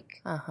the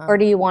freak or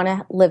do you want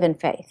to live in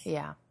faith?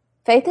 Yeah.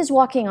 Faith is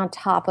walking on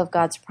top of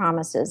God's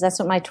promises. That's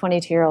what my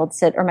 22-year-old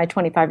said, or my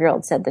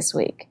 25-year-old said this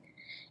week.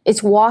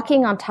 It's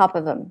walking on top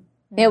of them.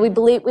 We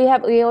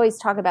always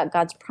talk about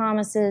God's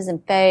promises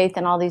and faith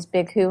and all these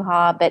big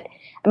hoo-ha, but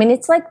I mean,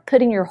 it's like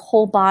putting your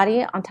whole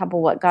body on top of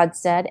what God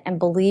said and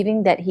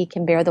believing that He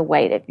can bear the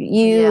weight of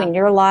you and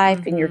your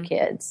life and your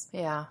kids.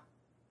 Yeah.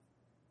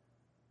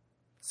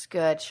 It's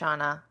good,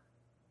 Shauna.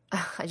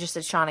 I just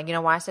said Shauna. You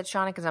know why I said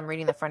Shauna? Because I'm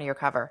reading the front of your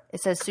cover.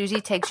 It says,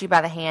 Susie takes you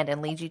by the hand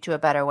and leads you to a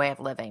better way of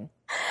living.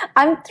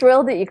 I'm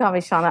thrilled that you call me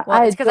Shauna.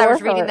 Well, it's because I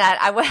was reading that.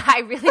 I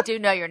really do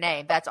know your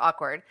name. That's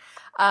awkward.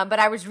 But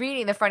I was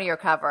reading the front of your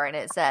cover, and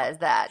it says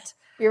that.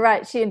 You're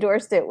right. She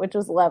endorsed it, which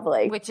was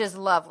lovely. Which is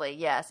lovely,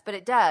 yes. But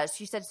it does.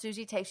 She said,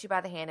 Susie takes you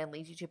by the hand and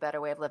leads you to a better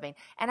way of living.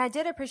 And I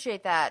did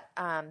appreciate that.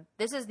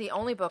 This is the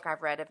only book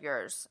I've read of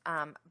yours.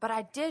 But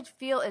I did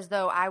feel as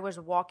though I was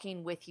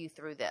walking with you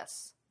through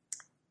this.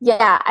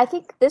 Yeah, I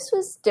think this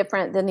was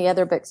different than the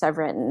other books I've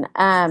written.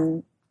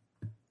 And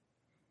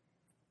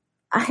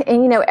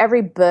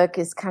every book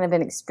is kind of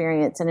an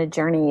experience and a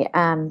journey.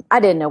 I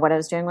didn't know what I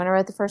was doing when I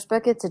wrote the first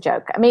book. It's a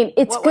joke. I mean,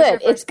 it's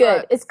good. It's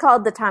good. It's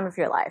called The Time of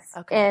Your Life.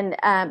 Okay. And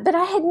but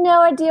I had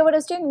no idea what I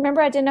was doing.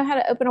 Remember, I didn't know how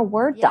to open a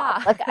Word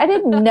doc. Like, I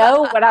didn't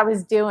know what I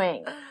was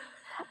doing.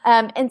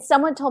 And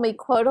someone told me,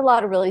 quote a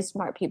lot of really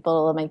smart people,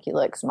 it'll make you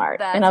look smart.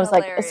 That's and I was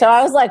hilarious.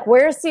 I was like,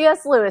 where's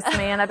C.S. Lewis,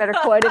 man? I better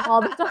quote him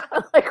all the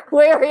time. Like,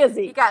 where is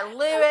he? You got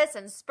Lewis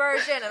and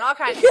Spurgeon and all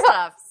kinds of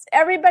stuff.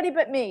 Everybody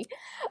but me.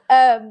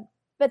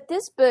 But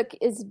this book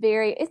is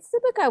it's the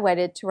book I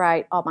waited to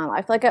write all my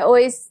life. Like I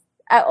always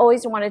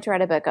wanted to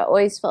write a book. I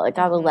always felt like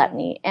God would let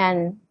me.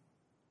 And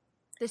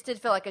this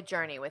did feel like a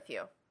journey with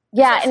you.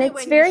 Yeah. Especially and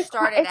it's very, it's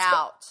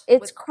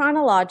with,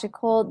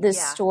 chronological. This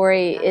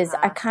story is,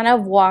 I kind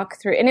of walk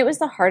through, and it was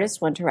the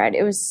hardest one to write.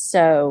 It was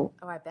so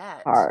I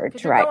bet. hard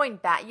to write. Going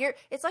back,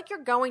 it's like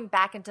you're going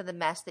back into the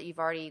mess that you've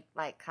already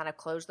like kind of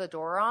closed the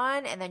door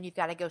on, and then you've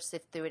got to go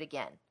sift through it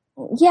again.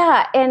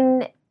 Yeah.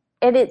 And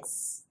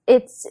it's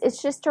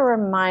just a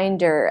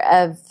reminder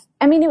of,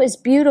 I mean, it was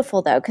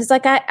beautiful though. Cause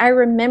like I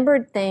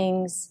remembered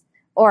things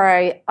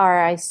or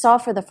I saw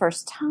for the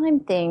first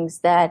time things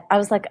that I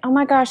was like, oh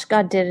my gosh,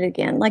 God did it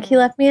again. Like he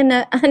left me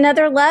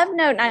another love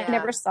note and I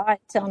never saw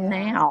it till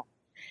now.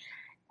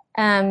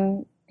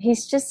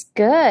 He's just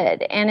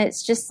good. And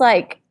it's just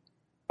like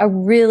a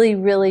really,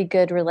 really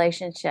good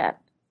relationship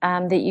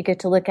that you get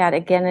to look at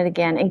again and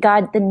again. And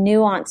God, the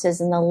nuances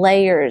and the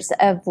layers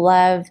of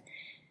love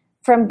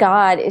from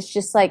God, it's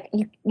just like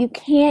you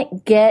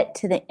can't get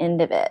to the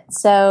end of it.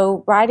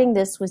 So writing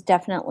this was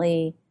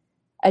definitely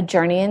a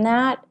journey in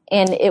that,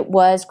 and it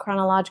was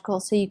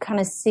chronological. So you kind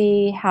of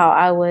see how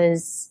I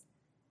was,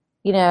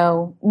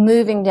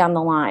 moving down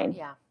the line.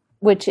 Yeah.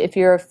 Which, if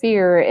you're a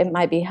fear, it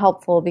might be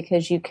helpful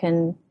because you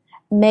can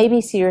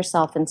maybe see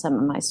yourself in some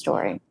of my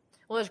story.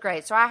 Well, it was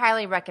great. So I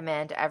highly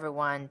recommend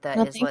everyone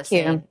that is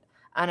listening.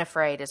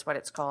 Unafraid is what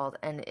it's called,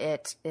 and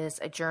it is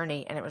a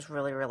journey, and it was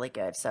really, really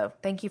good. So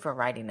thank you for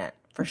writing it,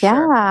 for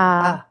sure.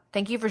 Yeah.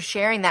 Thank you for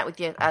sharing that with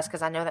us,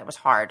 because I know that was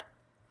hard.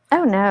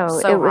 Oh,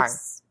 no.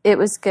 It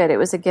was good. It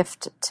was a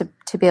gift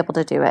to be able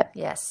to do it.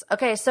 Yes.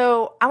 Okay,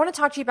 so I want to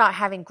talk to you about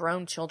having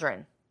grown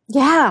children.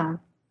 Yeah.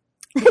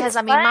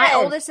 Because, my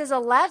oldest is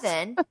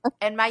 11,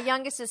 and my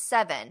youngest is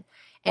 7.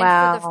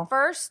 And for the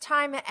first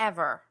time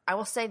ever, I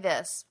will say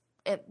this,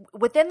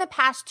 within the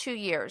past 2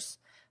 years,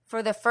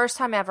 for the first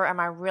time ever,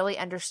 am I really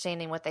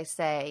understanding what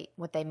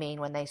they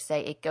mean when they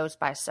say it goes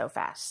by so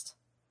fast.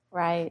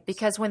 Right.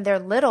 Because when they're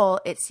little,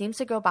 it seems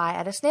to go by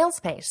at a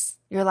snail's pace.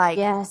 You're like,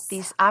 yes.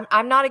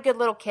 I'm not a good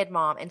little kid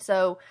mom. And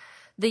so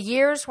the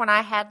years when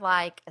I had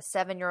like a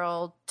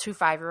 7-year-old, 2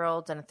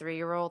 5-year-olds, and a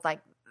 3-year-old, like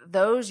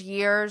those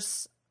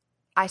years,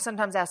 I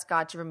sometimes ask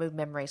God to remove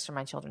memories from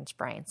my children's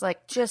brains.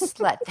 Like, just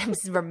let them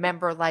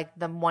remember, like,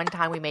 the one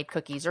time we made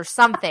cookies or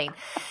something.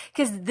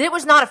 Because it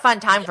was not a fun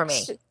time for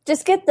me.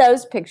 Just get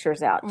those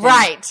pictures out. Jen.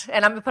 Right.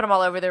 And I'm going to put them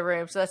all over their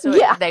room. So that's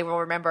what they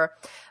will remember.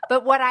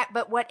 But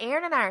what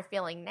Aaron and I are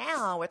feeling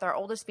now, with our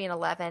oldest being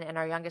 11 and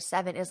our youngest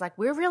 7, is like,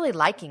 we're really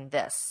liking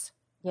this.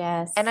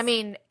 Yes. And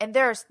and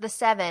there's the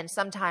 7,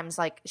 sometimes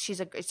like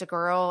it's a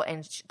girl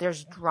and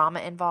there's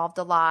drama involved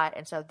a lot.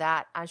 And so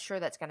I'm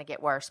sure that's going to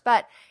get worse.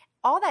 But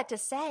all that to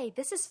say,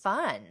 this is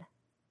fun.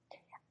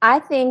 I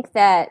think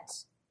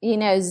that,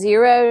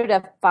 0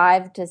 to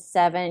 5 to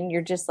 7,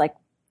 you're just like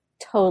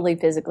totally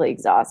physically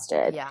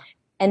exhausted. Yeah.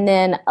 And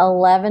then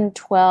 11,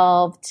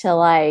 12 to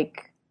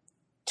like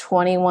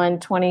 21,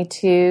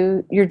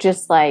 22, you're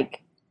just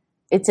like,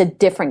 it's a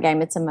different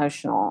game. It's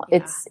emotional.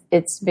 Yeah.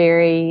 It's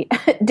very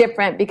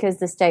different because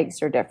the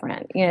stakes are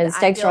different. The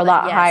stakes are a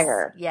lot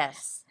higher.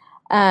 Yes.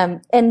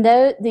 And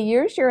the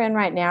years you're in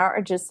right now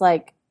are just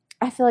like,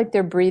 I feel like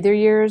they're breather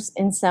years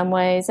in some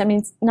ways. I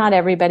mean, not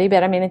everybody,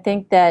 but I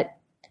think that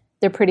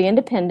they're pretty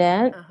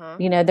independent. Uh-huh.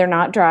 They're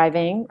not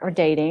driving or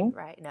dating.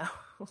 Right. No.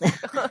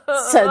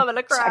 So I'm going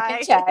to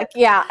cry. Check.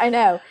 Yeah, I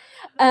know.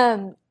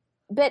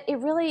 But it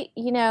really,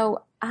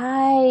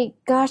 I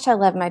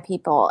love my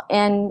people.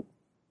 And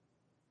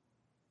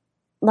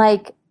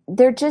like,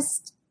 I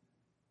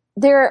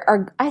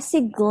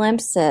see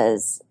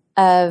glimpses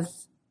of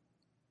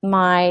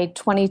my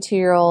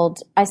 22-year-old,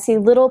 I see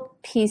little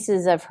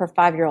pieces of her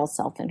 5-year-old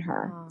self in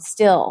her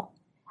still.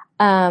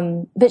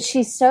 But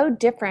she's so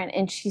different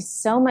and she's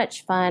so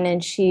much fun,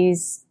 and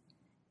she's,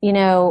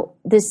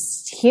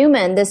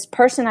 this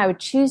person I would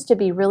choose to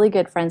be really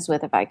good friends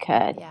with if I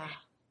could. Yeah.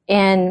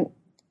 And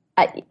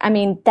I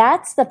mean,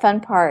 that's the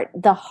fun part.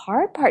 The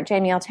hard part,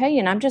 Jamie, I'll tell you,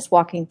 and I'm just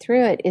walking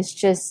through it, is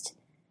just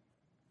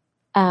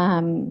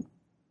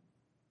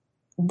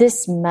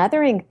this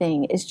mothering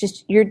thing is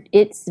just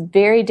it's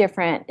very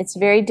different. It's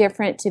very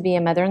different to be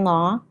a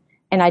mother-in-law,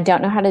 and I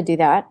don't know how to do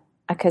that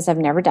because I've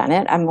never done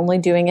it. I've only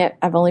been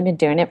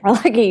doing it for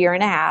like a year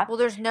and a half. Well,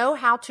 there's no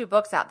how-to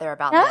books out there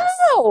about this.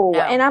 No.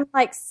 And I'm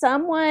like,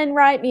 someone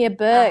write me a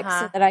book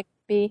so that I can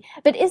be.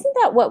 But isn't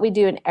that what we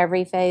do in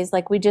every phase?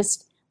 Like we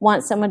just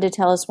want someone to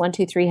tell us 1,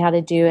 2, 3 how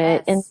to do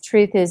it. And the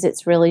truth is,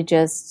 it's really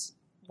just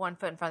one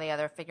foot in front of the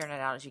other, figuring it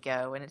out as you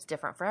go, and it's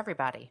different for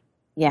everybody.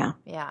 Yeah.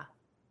 Yeah.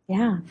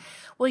 Yeah.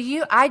 Well,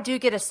 I do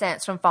get a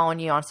sense from following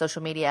you on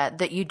social media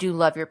that you do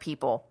love your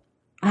people.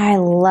 I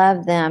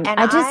love them. And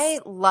I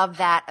love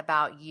that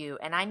about you.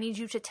 And I need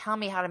you to tell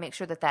me how to make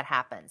sure that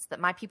happens, that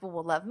my people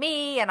will love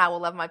me and I will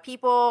love my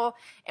people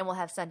and we'll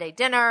have Sunday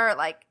dinner.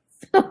 Like,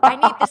 I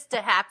need this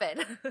to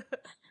happen.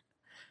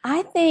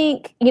 I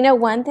think,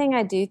 one thing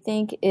I do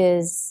think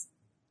is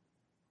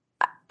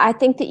I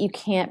think that you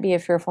can't be a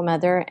fearful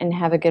mother and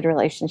have a good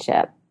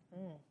relationship.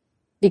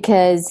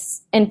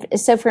 Because, and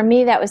so for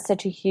me, that was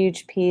such a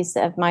huge piece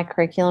of my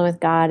curriculum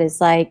with God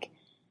is like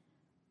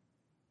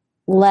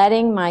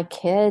letting my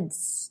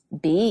kids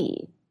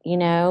be,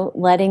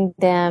 letting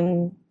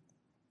them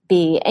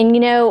be. And,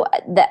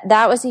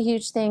 that was a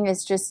huge thing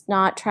is just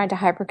not trying to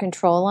hyper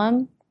control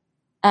them.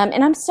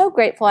 And I'm so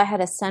grateful I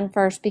had a son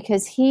first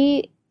because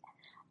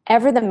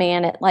ever the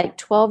man at like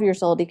 12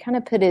 years old, he kind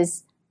of put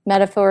his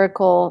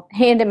metaphorical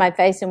hand in my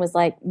face and was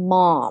like,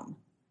 Mom,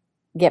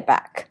 get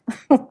back.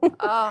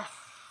 Oh.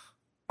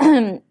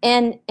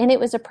 And it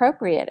was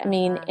appropriate. I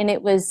mean, and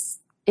it was,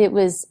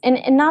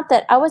 and not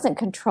that I wasn't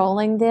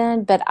controlling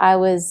then, but I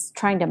was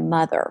trying to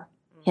mother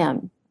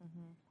him.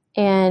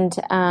 And,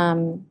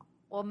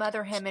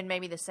 mother him in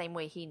maybe the same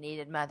way he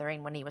needed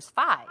mothering when he was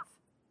 5.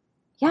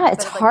 Yeah.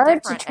 It's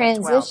hard to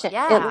transition.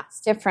 Yeah. It looks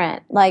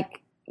different.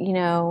 Like,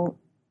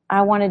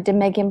 I wanted to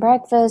make him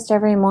breakfast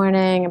every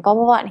morning and blah,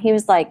 blah, blah. And he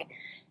was like,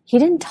 he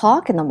didn't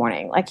talk in the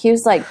morning. Like he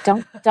was like,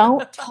 don't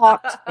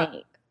talk to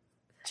me.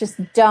 Just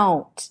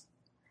don't.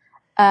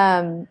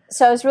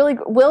 So I was really,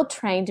 Will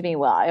trained me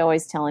well. I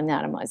always tell him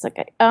that. I'm always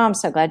like, oh, I'm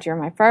so glad you're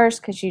my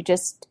first because you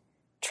just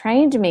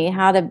trained me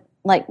how to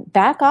like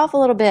back off a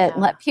little bit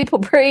and let people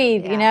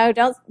breathe,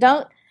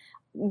 don't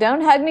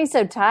hug me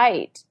so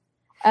tight.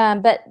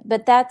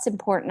 But that's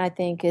important, I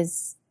think,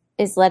 is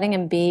letting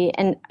them be.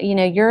 And,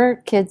 your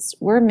kids,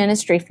 we're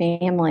ministry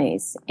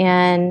families.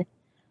 And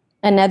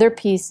another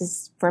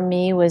piece for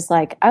me was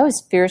like, I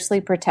was fiercely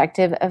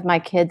protective of my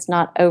kids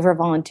not over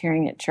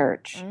volunteering at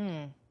church.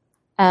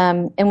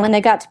 And when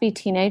they got to be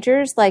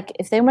teenagers, like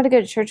if they want to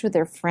go to church with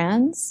their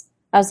friends,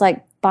 I was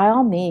like, by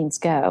all means,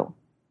 go.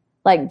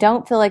 Like,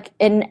 don't feel like,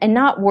 and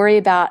not worry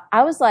about,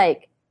 I was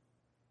like,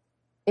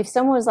 if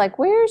someone was like,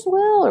 where's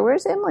Will or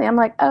where's Emily? I'm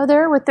like, oh,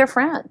 they're with their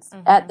friends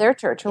at their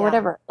church or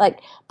whatever.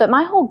 Like, but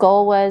my whole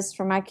goal was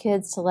for my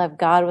kids to love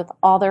God with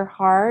all their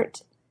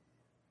heart,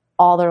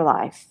 all their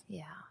life.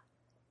 Yeah.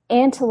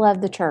 And to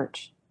love the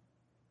church.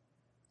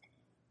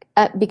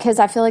 Because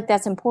I feel like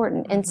that's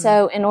important. And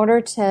so in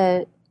order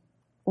to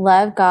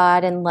love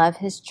God and love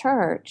his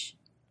church,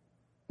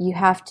 you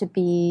have to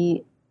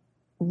be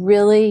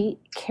really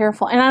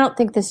careful. And I don't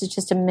think this is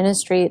just a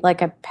ministry,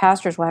 like a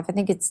pastor's wife. I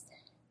think it's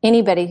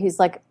anybody who's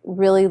like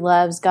really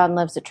loves God and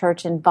loves the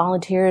church and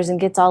volunteers and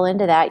gets all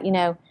into that.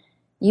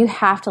 You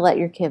have to let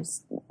your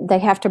kids, they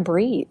have to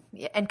breathe.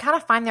 And kind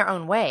of find their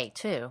own way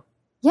too.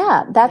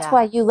 Yeah, that's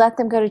why you let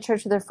them go to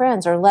church with their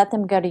friends or let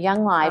them go to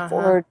Young Life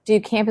or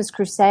do Campus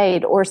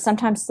Crusade or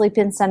sometimes sleep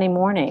in Sunday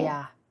morning.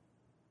 Yeah.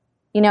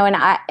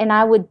 And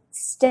I would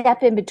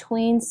step in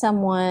between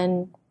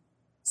someone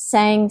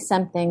saying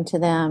something to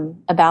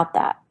them about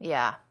that.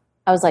 Yeah.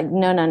 I was like,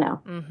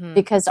 no.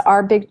 Because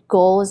our big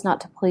goal is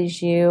not to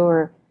please you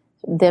or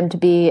them to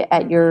be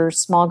at your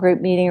small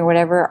group meeting or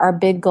whatever. Our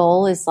big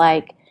goal is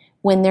like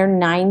when they're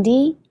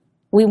 90,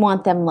 we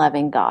want them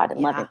loving God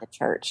and loving the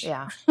church.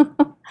 Yeah.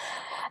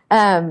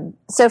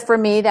 So for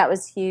me, that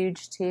was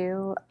huge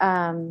too.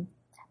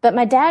 But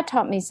my dad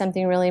taught me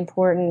something really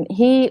important.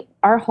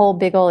 Our whole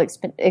big old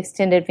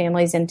extended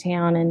family's in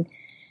town,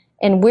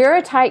 and we're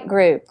a tight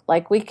group.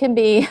 Like we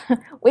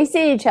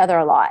see each other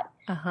a lot.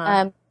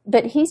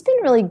 But he's been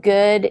really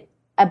good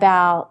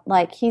about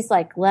he's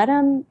like,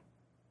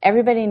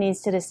 everybody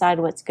needs to decide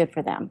what's good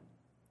for them.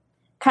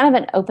 Kind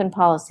of an open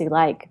policy.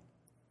 Like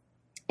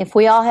if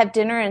we all have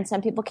dinner and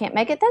some people can't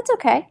make it, that's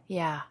okay.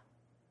 Yeah.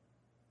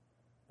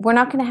 We're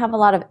not going to have a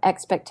lot of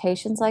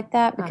expectations like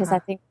that because I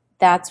think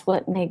that's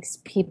what makes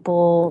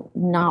people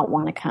not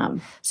want to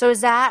come. So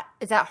is that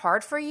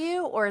hard for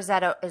you, or is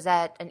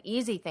that an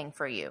easy thing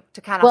for you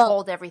to kind of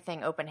hold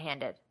everything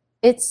open-handed?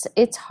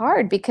 It's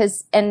hard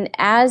because, and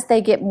as they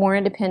get more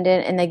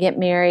independent and they get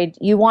married,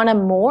 you want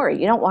them more.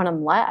 You don't want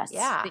them less.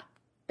 Yeah.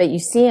 But you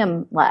see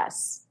them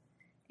less.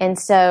 And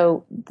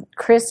so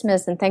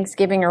Christmas and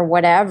Thanksgiving or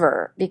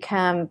whatever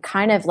become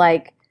kind of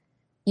like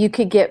you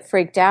could get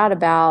freaked out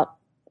about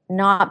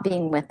not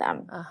being with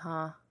them.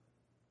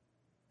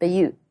 But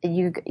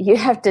you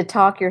have to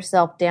talk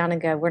yourself down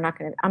and go,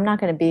 I'm not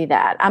going to be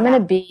that. I'm going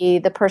to be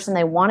the person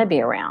they want to be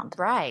around.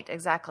 Right.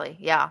 Exactly.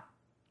 Yeah.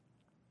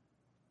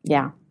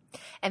 Yeah.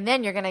 And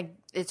then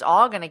it's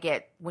all going to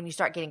get when you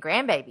start getting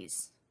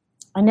grandbabies.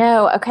 I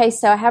know. Okay,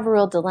 so I have a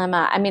real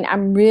dilemma. I mean,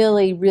 I'm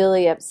really,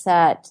 really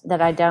upset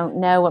that I don't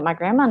know what my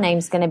grandma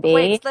name's going to be.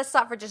 Wait, let's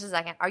stop for just a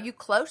second. Are you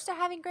close to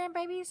having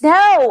grandbabies?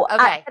 No.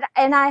 Okay.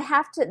 I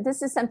have to,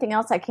 this is something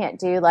else I can't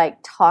do, like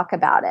talk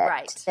about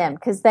it to them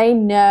because they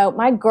know,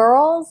 my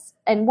girls,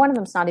 and one of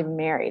them's not even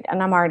married,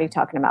 and I'm already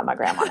talking about my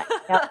grandma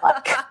now.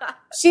 Like,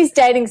 she's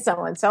dating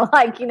someone. So,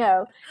 like,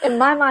 in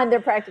my mind, they're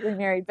practically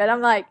married. But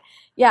I'm like,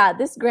 yeah,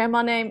 this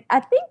grandma name, I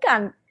think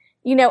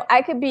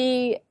I could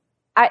be,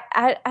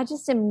 I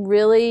just am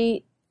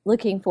really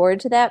looking forward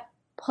to that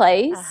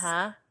place,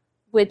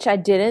 which I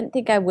didn't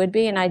think I would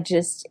be, and I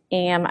just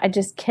am. I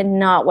just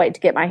cannot wait to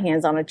get my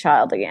hands on a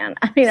child again.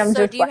 I mean,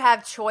 So do you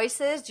have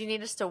choices? Do you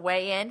need us to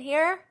weigh in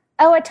here?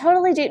 Oh, I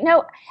totally do.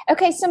 No.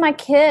 Okay, so my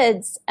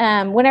kids,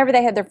 whenever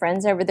they had their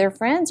friends over, their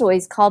friends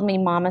always called me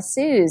Mama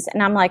Suze,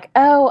 and I'm like,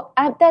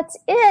 that's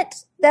it.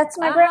 That's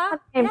my grandma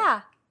name.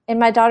 Yeah. And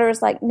my daughter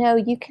was like, no,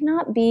 you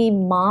cannot be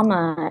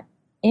Mama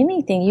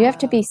anything. You have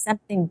to be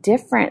something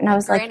different. And I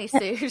was Granny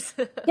like, Suze.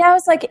 yeah, I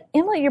was like,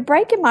 Emily, you're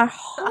breaking my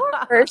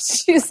heart.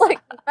 She's like,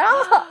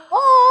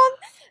 Mom.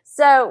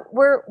 So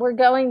we're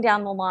going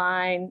down the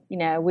line.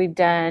 We've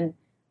done,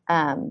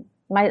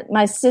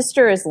 my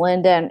sister is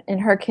Linda, and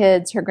her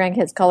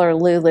grandkids call her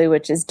Lulu,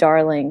 which is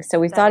darling. So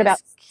we thought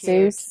about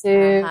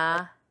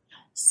Susu,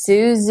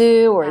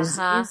 Suzu, or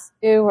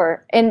Zuzu,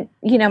 and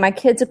my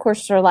kids, of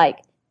course, are like,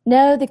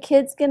 no, the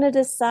kid's going to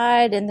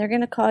decide, and they're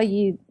going to call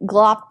you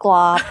Glop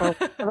Glop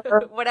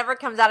or whatever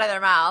comes out of their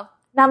mouth.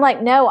 And I'm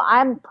like, no,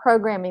 I'm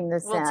programming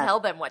this We'll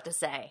tell them what to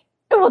say.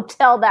 I will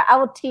tell that. I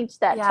will teach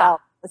that child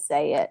to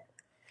say it.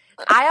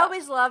 I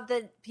always love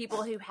the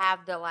people who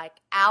have the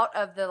out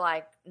of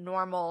the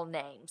normal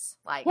names,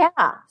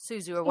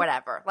 Suzu or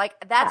whatever.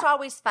 That's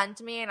always fun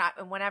to me. And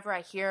whenever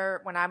I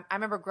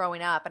remember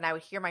growing up and I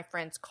would hear my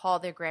friends call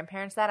their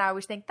grandparents that, I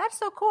always think that's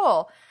so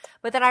cool.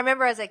 But then I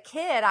remember as a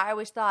kid, I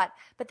always thought,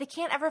 but they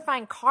can't ever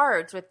find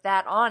cards with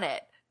that on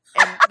it.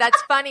 And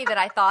that's funny that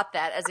I thought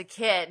that as a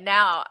kid.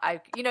 Now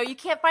you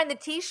can't find the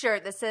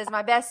T-shirt that says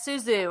my best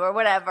Suzu or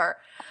whatever.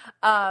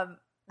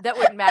 That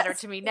wouldn't matter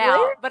to me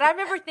now. Weird. But I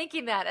remember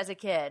thinking that as a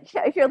kid.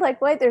 Yeah, you're like,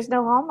 wait, there's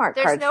no Hallmark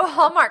card. There's no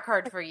Hallmark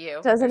card for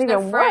you. There's even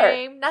no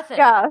frame, work. Nothing.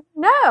 Yeah,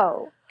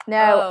 no.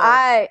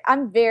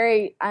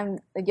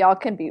 Y'all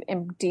can be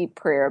in deep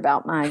prayer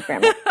about my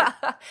grandma.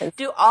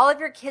 Do all of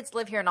your kids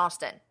live here in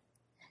Austin?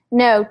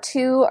 No,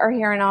 2 are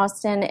here in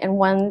Austin, and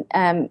one,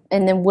 and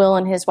then Will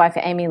and his wife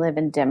Amy live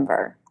in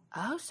Denver.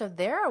 Oh, so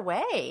they're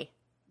away.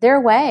 They're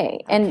away.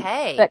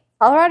 But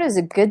Colorado is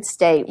a good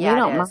state. Yeah, we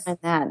don't mind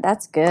that.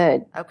 That's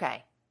good.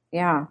 Okay.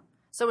 Yeah.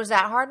 So was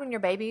that hard when your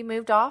baby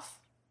moved off?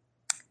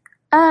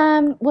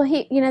 Well,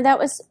 that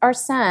was our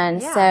son.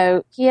 Yeah.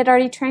 So he had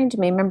already trained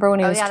me. Remember when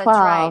he was 12? That's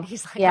right.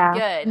 He's like, I'm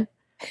good.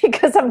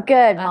 Because I'm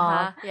good,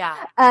 Mom. Yeah.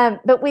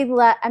 But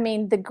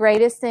the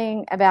greatest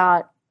thing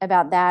about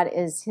that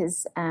is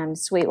his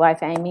sweet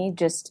wife, Amy,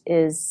 just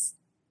is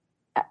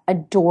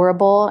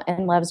adorable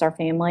and loves our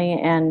family.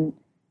 And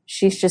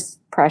she's just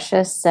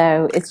precious.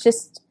 So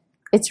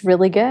it's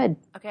really good.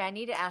 Okay. I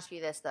need to ask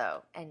you this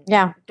though. And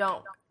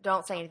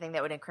don't say anything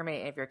that would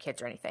incriminate any of your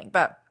kids or anything,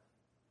 but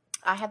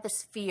I have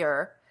this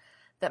fear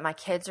that my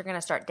kids are going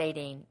to start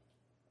dating,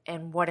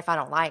 and what if I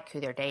don't like who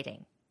they're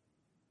dating?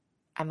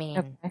 I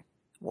mean,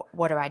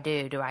 what do I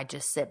do? Do I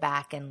just sit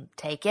back and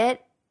take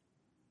it?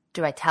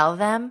 Do I tell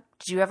them?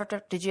 Did you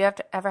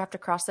ever have to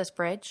cross this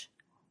bridge?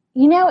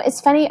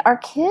 It's funny.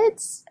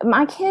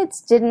 My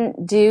kids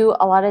didn't do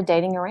a lot of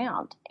dating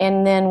around,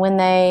 and then when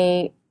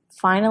they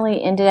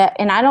finally ended up,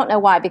 and I don't know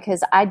why,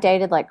 because I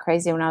dated like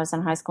crazy when I was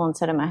in high school, and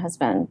so did my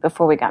husband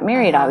before we got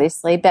married,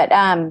 obviously. But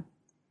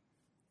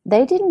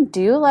they didn't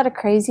do a lot of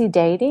crazy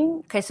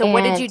dating. Okay, so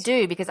what did you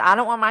do? Because I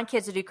don't want my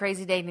kids to do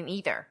crazy dating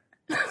either.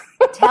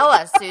 Tell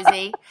us,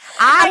 Susie.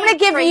 I'm going to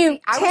give you 10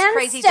 I was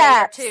crazy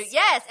steps too.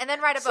 Yes, and then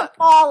write a book. To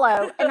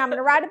follow, and I'm going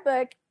to write a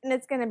book, and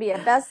it's going to be a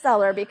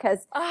bestseller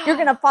because you're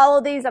going to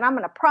follow these, and I'm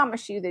going to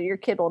promise you that your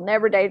kid will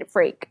never date a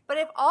freak. But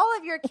if all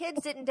of your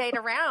kids didn't date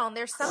around,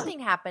 there's something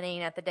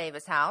happening at the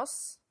Davis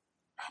house.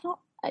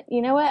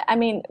 You know what? I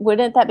mean,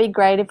 wouldn't that be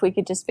great if we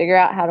could just figure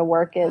out how to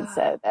work it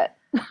so that...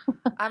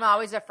 I'm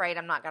always afraid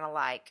I'm not going to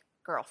like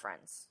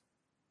girlfriends.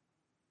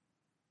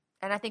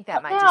 And I think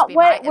that might just be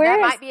that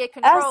might be a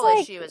control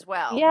issue as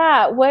well.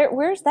 Yeah,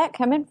 where's that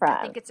coming from?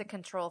 I think it's a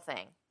control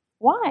thing.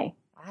 Why?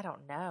 I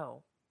don't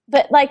know.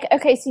 But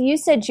okay, so you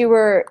said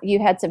you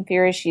had some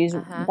fear issues.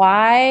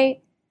 Why?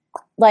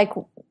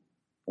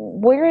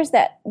 Where's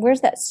that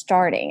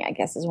starting? I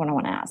guess is what I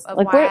want to ask.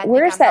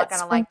 Where's that? I'm not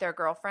going to like their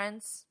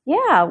girlfriends.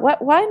 Yeah.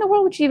 Why in the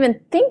world would you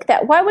even think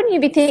that? Why wouldn't you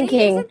be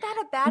thinking? Isn't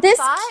that a bad this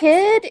thought?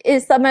 Kid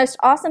is the most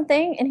awesome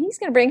thing, and he's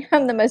going to bring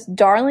home the most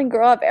darling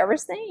girl I've ever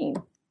seen?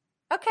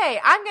 Okay,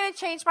 I'm going to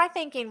change my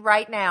thinking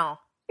right now.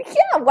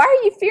 Yeah, why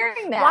are you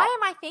fearing that? Why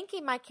am I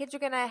thinking my kids are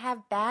going to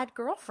have bad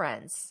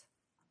girlfriends?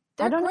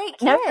 They're I don't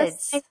great know.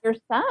 kids.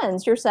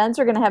 Your sons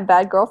are going to have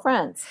bad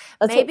girlfriends.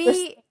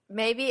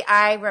 Maybe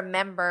I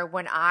remember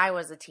when I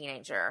was a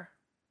teenager.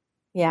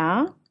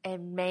 Yeah.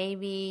 And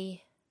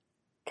maybe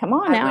come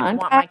on now, I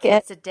wouldn't want my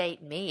kids to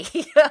date me.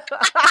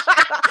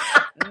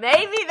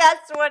 Maybe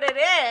that's what it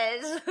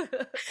is.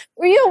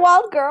 Were you a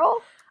wild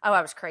girl? Oh,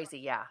 I was crazy,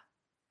 yeah.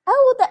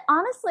 Oh, well,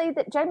 honestly,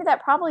 Jamie,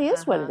 that probably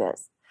is what it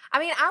is. I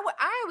mean,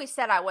 I always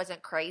said I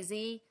wasn't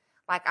crazy.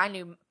 Like, I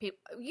knew people,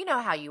 you know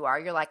how you are.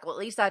 You're like, well, at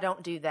least I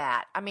don't do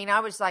that. I mean, I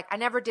was like, I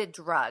never did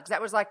drugs.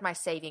 That was like my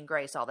saving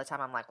grace all the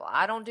time. I'm like, well,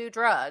 I don't do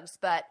drugs.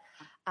 But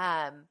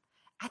I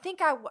think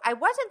I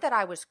wasn't that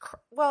I was,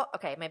 well,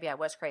 okay, maybe I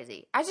was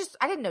crazy. I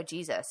didn't know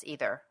Jesus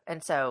either.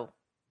 And so.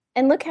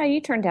 And look how you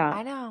turned out.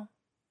 I know.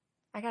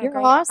 You're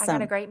awesome. I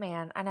got a great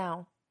man. I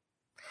know.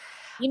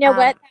 You know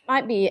what?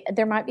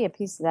 There might be a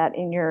piece of that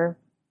in your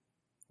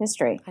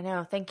history. I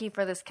know. Thank you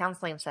for this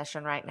counseling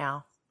session right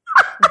now.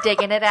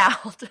 Digging it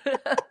out.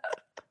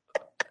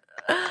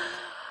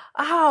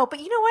 Oh, but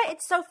you know what?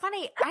 It's so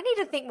funny. I need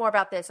to think more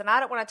about this, and I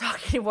don't want to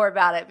talk anymore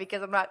about it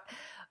because I'm not.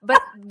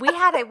 But we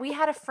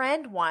had a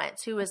friend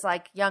once who was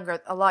like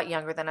a lot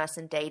younger than us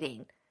in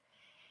dating.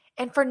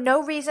 And for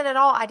no reason at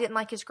all, I didn't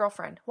like his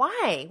girlfriend.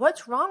 Why?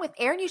 What's wrong with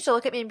Aaron? Used to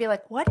look at me and be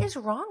like, what is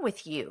wrong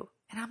with you?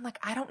 And I'm like,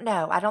 I don't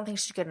know. I don't think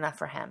she's good enough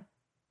for him.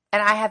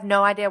 And I have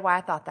no idea why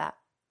I thought that.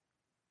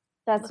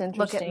 That's interesting.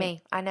 Look at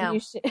me. I know.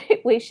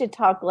 We should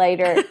talk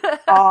later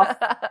off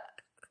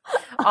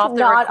the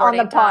not on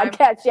the time.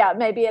 Podcast. Yeah,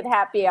 maybe at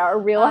happy hour,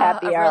 real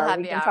happy hour.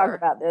 We can talk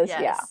about this.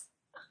 Yes.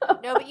 Yeah.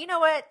 No, but you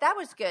know what? That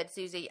was good,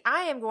 Susie.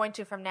 I am going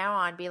to, from now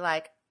on, be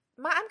like,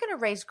 I'm going to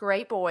raise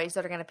great boys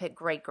that are going to pick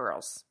great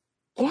girls.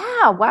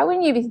 Yeah. Why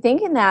wouldn't you be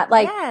thinking that?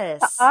 Like,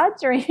 the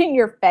odds are in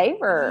your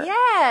favor.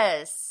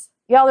 Yes.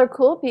 Y'all are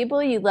cool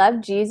people. You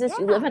love Jesus.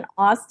 Yeah. You live in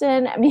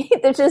Austin. I mean,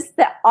 there's just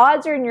the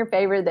odds are in your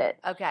favor that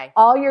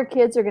all your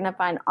kids are going to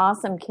find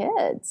awesome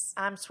kids.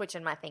 I'm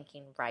switching my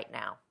thinking right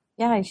now.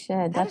 Yeah, I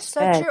should. That's so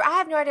good. True. I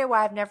have no idea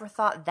why I've never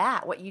thought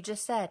that, what you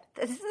just said.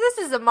 This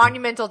is a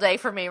monumental day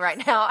for me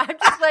right now. I'm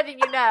just letting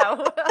you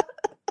know.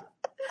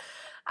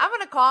 I'm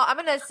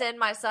going to send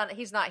my son.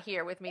 He's not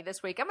here with me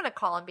this week. I'm going to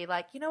call and be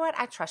like, you know what?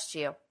 I trust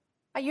you.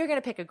 You're going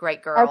to pick a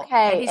great girl.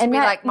 Okay. And he's going to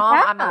be like,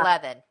 Mom, I'm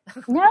 11.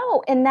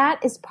 No, and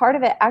that is part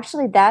of it.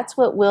 Actually, that's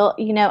what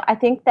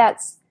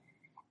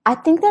I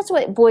think that's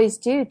what boys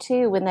do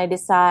too when they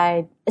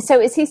decide. So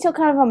is he still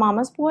kind of a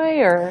mama's boy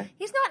or?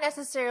 He's not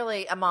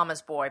necessarily a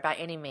mama's boy by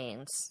any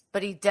means,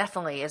 but he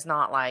definitely is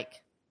not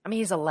like, I mean,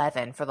 he's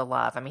 11 for the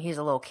love. I mean, he's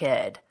a little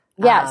kid.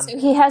 Yeah. So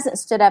he hasn't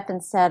stood up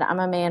and said, I'm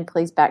a man,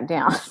 please back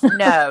down.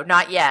 No,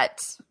 not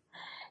yet.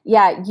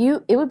 Yeah,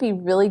 it would be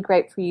really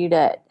great for you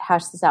to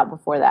hash this out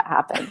before that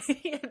happens.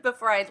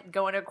 Before I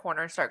go in a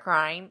corner and start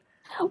crying.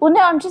 Well,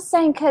 no, I'm just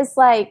saying because,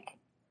 like,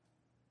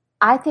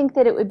 I think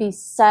that it would be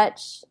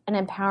such an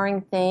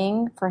empowering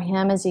thing for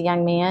him as a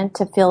young man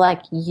to feel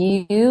like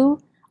you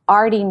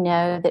already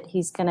know that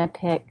he's going to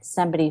pick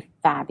somebody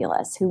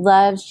fabulous who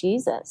loves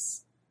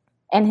Jesus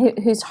and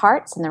whose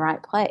heart's in the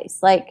right place.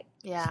 Like,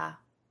 yeah,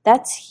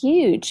 that's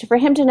huge for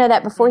him to know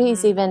that before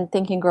he's even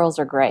thinking girls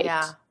are great.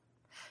 Yeah.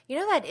 You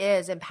know, that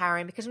is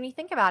empowering because when you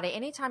think about it,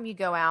 anytime you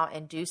go out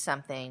and do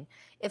something,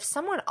 if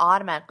someone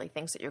automatically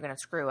thinks that you're going to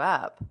screw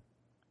up.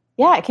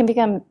 Yeah, it can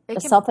become a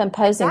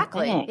self-imposing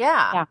thing.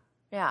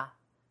 Yeah.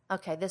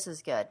 Okay, this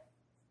is good.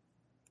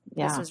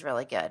 Yeah. This is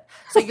really good.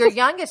 So your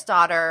youngest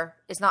daughter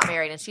is not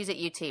married and she's at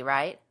UT,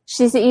 right?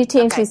 She's at UT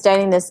and she's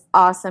dating this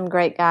awesome,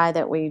 great guy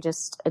that we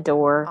just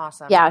adore.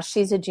 Awesome. Yeah,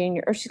 she's a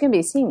junior, or she's going to be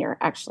a senior,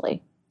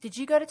 actually. Did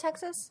you go to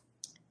Texas?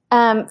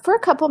 For a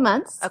couple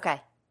months. Okay.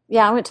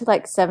 Yeah, I went to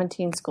like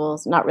 17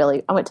 schools. Not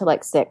really. I went to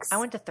like 6. I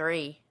went to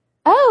 3.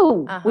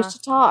 Oh, we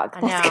should talk.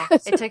 I know.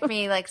 It took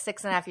me like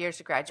 6.5 years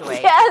to graduate.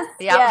 Yes.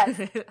 Yep.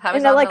 Yes.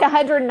 And then like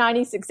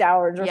 196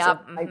 hours or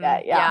something like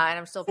that. Yeah. Yeah, and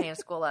I'm still paying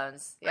school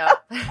loans.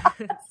 Yep.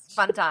 It's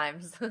fun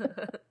times.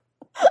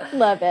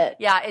 Love it.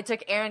 Yeah, it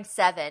took Aaron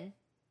 7.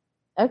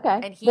 Okay.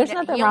 And he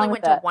only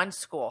went to one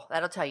school.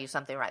 That'll tell you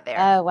something right there.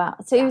 Oh, wow.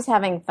 So he was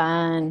having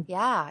fun.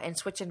 Yeah, and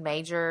switching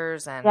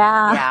majors and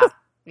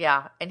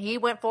Yeah, and he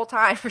went full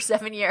time for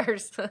 7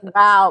 years.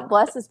 Wow,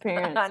 bless his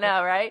parents. I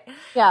know, right?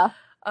 Yeah.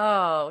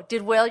 Oh,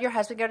 did Will, your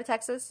husband, go to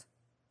Texas?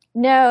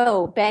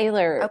 No,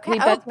 Baylor. Okay,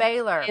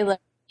 Baylor.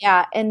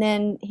 Yeah, and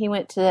then he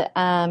went to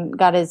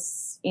got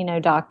his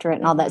doctorate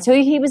and all that. So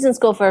he was in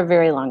school for a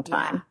very long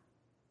time.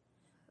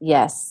 Yeah.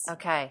 Yes.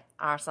 Okay.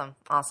 Awesome.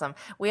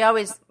 I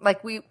always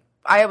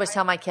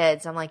tell my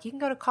kids, I'm like, you can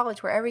go to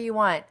college wherever you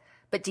want,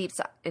 but deep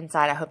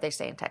inside, I hope they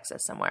stay in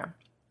Texas somewhere.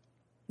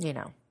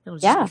 It'll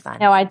just be fun.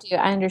 No, I do.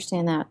 I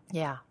understand that.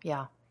 Yeah.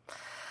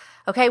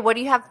 Okay, what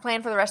do you have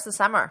planned for the rest of the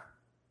summer?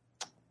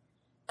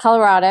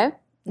 Colorado.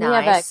 Nice. We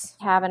have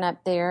a cabin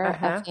up there,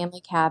 a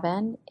family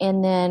cabin.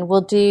 And then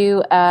we'll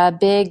do a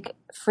big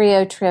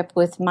Frio trip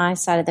with my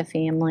side of the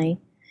family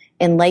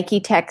in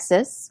Lakey,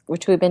 Texas,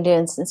 which we've been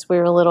doing since we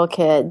were little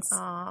kids.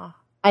 Aww.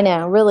 I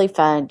know, really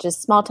fun.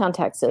 Just small town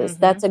Texas.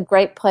 Mm-hmm. That's a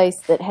great place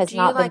that has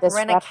not been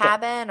disrupted. Do you rent a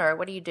cabin or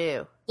what do you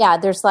do? Yeah,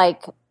 there's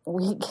like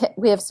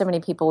we have so many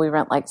people, we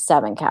rent like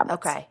 7 cabins.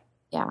 Okay.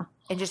 Yeah.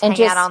 And just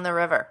hang out on the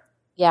river.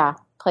 Yeah.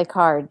 Play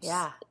cards.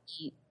 Yeah.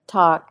 Eat,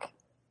 talk,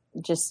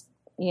 just,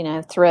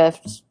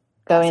 thrift,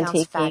 go antiquing.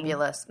 Sounds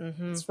fabulous.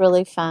 Mm-hmm. It's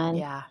really fun.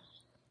 Yeah.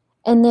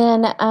 And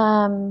then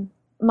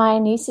my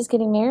niece is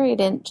getting married,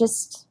 and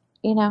just,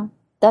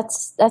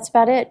 that's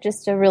about it.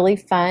 Just a really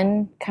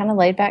fun, kind of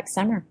laid back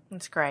summer.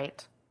 That's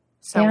great.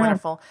 So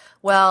wonderful.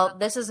 Well,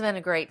 this has been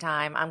a great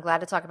time. I'm glad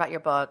to talk about your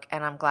book,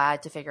 and I'm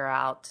glad to figure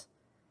out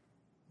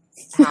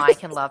how I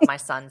can love my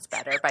sons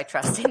better by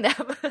trusting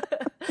them.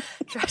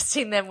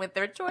 Trusting them with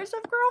their choice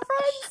of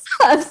girlfriends.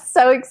 I'm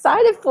so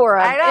excited for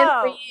them. I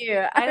know. And for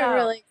you. I'm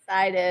really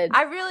excited.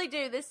 I really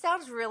do. This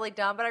sounds really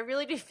dumb, but I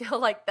really do feel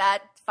like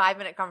that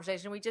 5-minute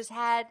conversation we just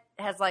had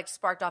has like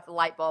sparked off the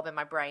light bulb in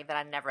my brain that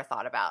I never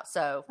thought about.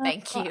 So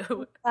thank you.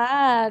 I'm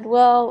glad.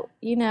 Well,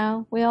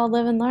 we all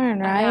live and learn,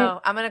 right? I know.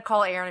 I'm going to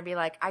call Aaron and be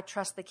like, I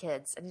trust the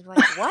kids. And he's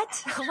like,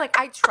 what? I'm like,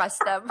 I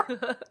trust them. They're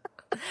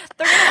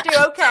going to do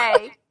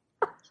okay.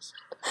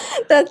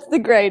 That's the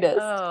greatest.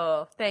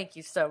 Oh, thank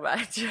you so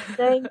much.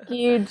 Thank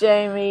you,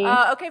 Jamie.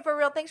 Okay, for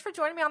real, thanks for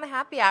joining me on the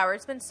happy hour.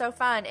 It's been so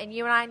fun. And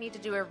you and I need to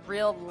do a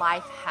real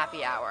life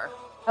happy hour.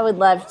 I would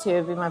love to.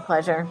 It'd be my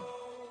pleasure.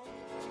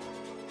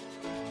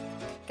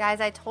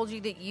 Guys, I told you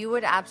that you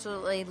would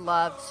absolutely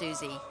love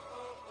Susie.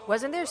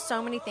 Wasn't there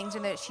so many things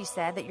in there that she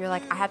said that you're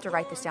like, I have to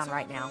write this down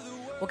right now?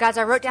 Well, guys,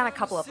 I wrote down a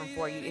couple of them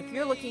for you. If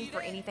you're looking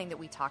for anything that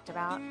we talked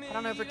about, head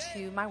on over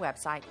to my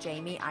website,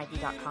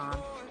 jamieivey.com.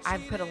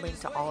 I've put a link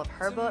to all of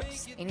her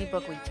books, any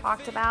book we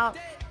talked about,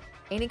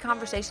 any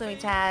conversation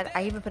we've had.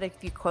 I even put a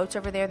few quotes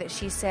over there that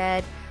she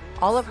said.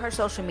 All of her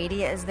social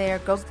media is there.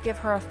 Go give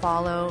her a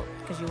follow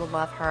because you will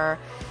love her.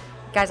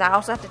 Guys, I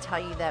also have to tell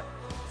you that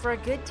for a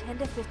good 10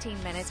 to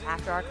 15 minutes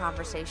after our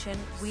conversation,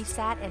 we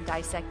sat and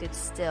dissected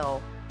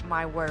still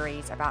my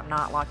worries about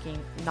not liking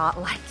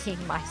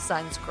my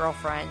son's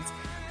girlfriends.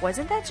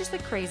 Wasn't that just the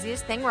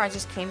craziest thing where I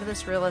just came to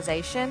this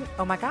realization?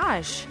 Oh my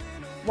gosh,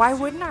 why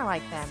wouldn't I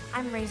like them?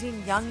 I'm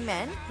raising young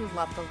men who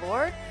love the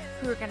Lord,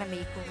 who are going to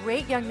be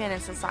great young men in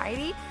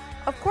society.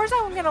 Of course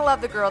I'm going to love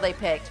the girl they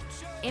picked.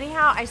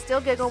 Anyhow, I still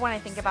giggle when I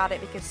think about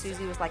it because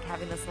Susie was like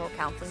having this little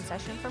counseling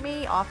session for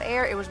me off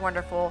air. It was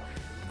wonderful.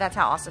 That's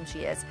how awesome she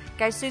is.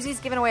 Guys, Susie's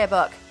giving away a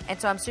book, and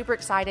so I'm super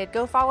excited.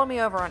 Go follow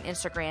me over on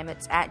Instagram.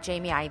 It's at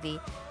Jamie Ivey.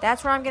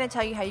 That's where I'm going to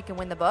tell you how you can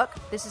win the book.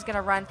 This is going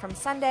to run from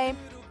Sunday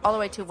all the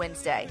way to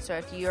Wednesday. So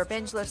if you are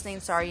binge listening,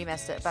 sorry you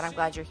missed it, but I'm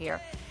glad you're here.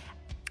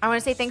 I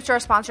want to say thanks to our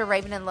sponsor,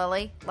 Raven and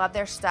Lily. Love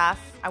their stuff.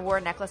 I wore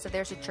a necklace of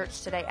theirs at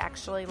church today,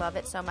 actually. Love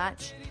it so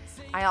much.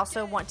 I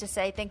also want to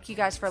say thank you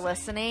guys for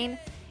listening,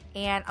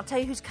 and I'll tell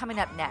you who's coming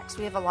up next.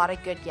 We have a lot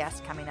of good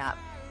guests coming up.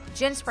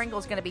 Jen Sprinkle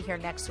is going to be here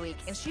next week,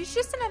 and she's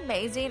just an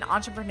amazing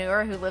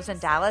entrepreneur who lives in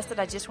Dallas that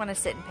I just want to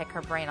sit and pick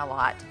her brain a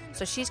lot.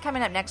 So she's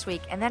coming up next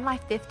week, and then my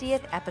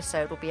 50th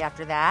episode will be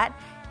after that,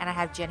 and I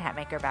have Jen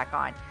Hatmaker back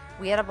on.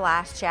 We had a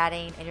blast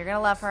chatting, and you're going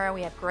to love her.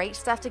 We have great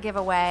stuff to give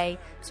away.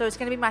 So it's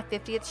going to be my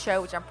 50th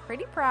show, which I'm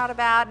pretty proud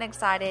about and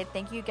excited.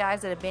 Thank you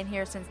guys that have been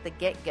here since the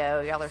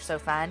get-go. Y'all are so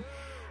fun.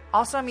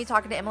 Also, I'm going to be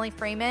talking to Emily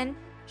Freeman.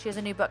 She has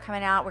a new book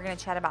coming out. We're going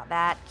to chat about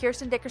that.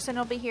 Kirsten Dickerson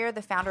will be here,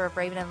 the founder of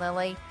Raven and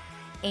Lily.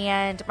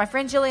 And my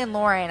friend Jillian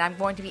Lauren, I'm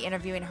going to be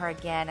interviewing her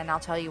again, and I'll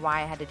tell you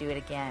why I had to do it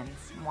again.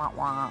 Wah,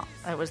 wah.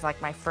 It was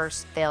like my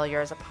first failure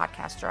as a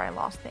podcaster. I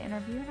lost the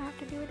interview, and I have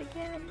to do it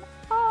again.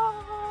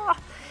 Ah.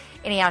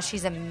 Anyhow,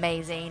 she's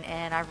amazing,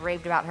 and I've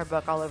raved about her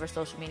book all over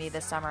social media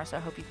this summer, so I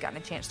hope you've gotten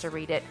a chance to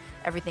read it,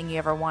 everything you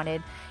ever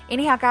wanted.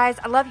 Anyhow, guys,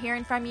 I love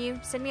hearing from you.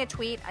 Send me a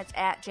tweet. It's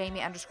at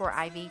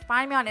Jamie_Ivey.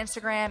 Find me on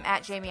Instagram,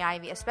 at Jamie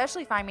Ivey.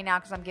 Especially find me now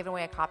because I'm giving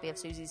away a copy of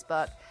Susie's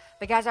book.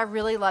 But, guys, I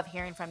really love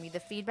hearing from you. The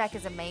feedback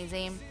is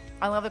amazing.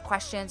 I love the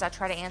questions. I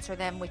try to answer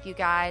them with you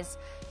guys.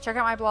 Check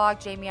out my blog,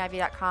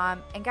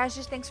 jamieivey.com. And, guys,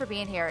 just thanks for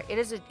being here. It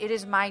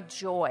is my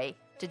joy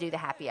to do the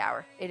happy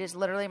hour. It is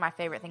literally my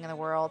favorite thing in the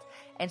world.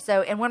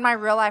 And when my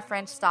real life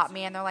friends stop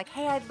me and they're like,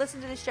 hey, I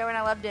listened to this show and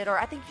I loved it, or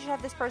I think you should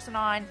have this person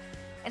on.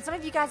 And some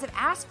of you guys have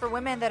asked for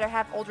women that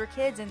have older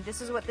kids, and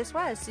this is what this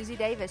was. Susie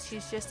Davis.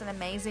 She's just an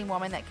amazing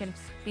woman that can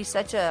be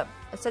such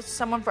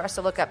someone for us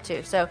to look up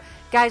to. So,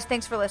 guys,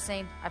 thanks for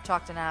listening. I've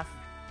talked enough.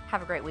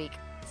 Have a great week.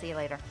 See you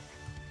later.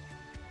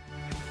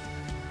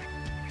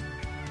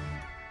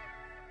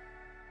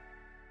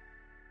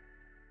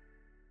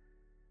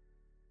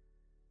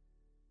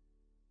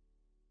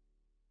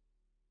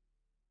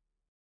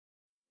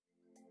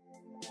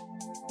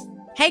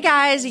 Hey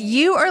guys,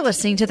 you are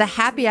listening to the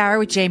Happy Hour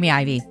with Jamie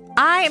Ivey.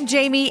 I am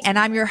Jamie and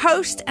I'm your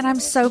host, and I'm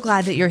so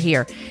glad that you're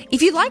here.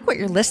 If you like what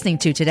you're listening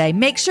to today,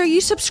 make sure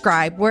you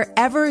subscribe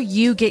wherever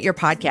you get your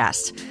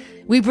podcasts.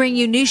 We bring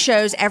you new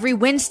shows every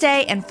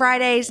Wednesday and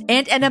Fridays,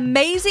 and an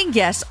amazing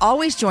guest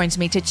always joins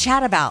me to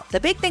chat about the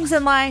big things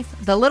in life,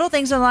 the little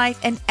things in life,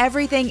 and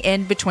everything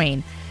in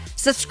between.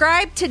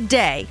 Subscribe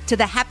today to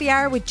the Happy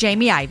Hour with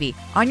Jamie Ivey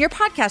on your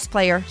podcast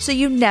player so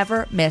you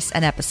never miss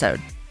an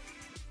episode.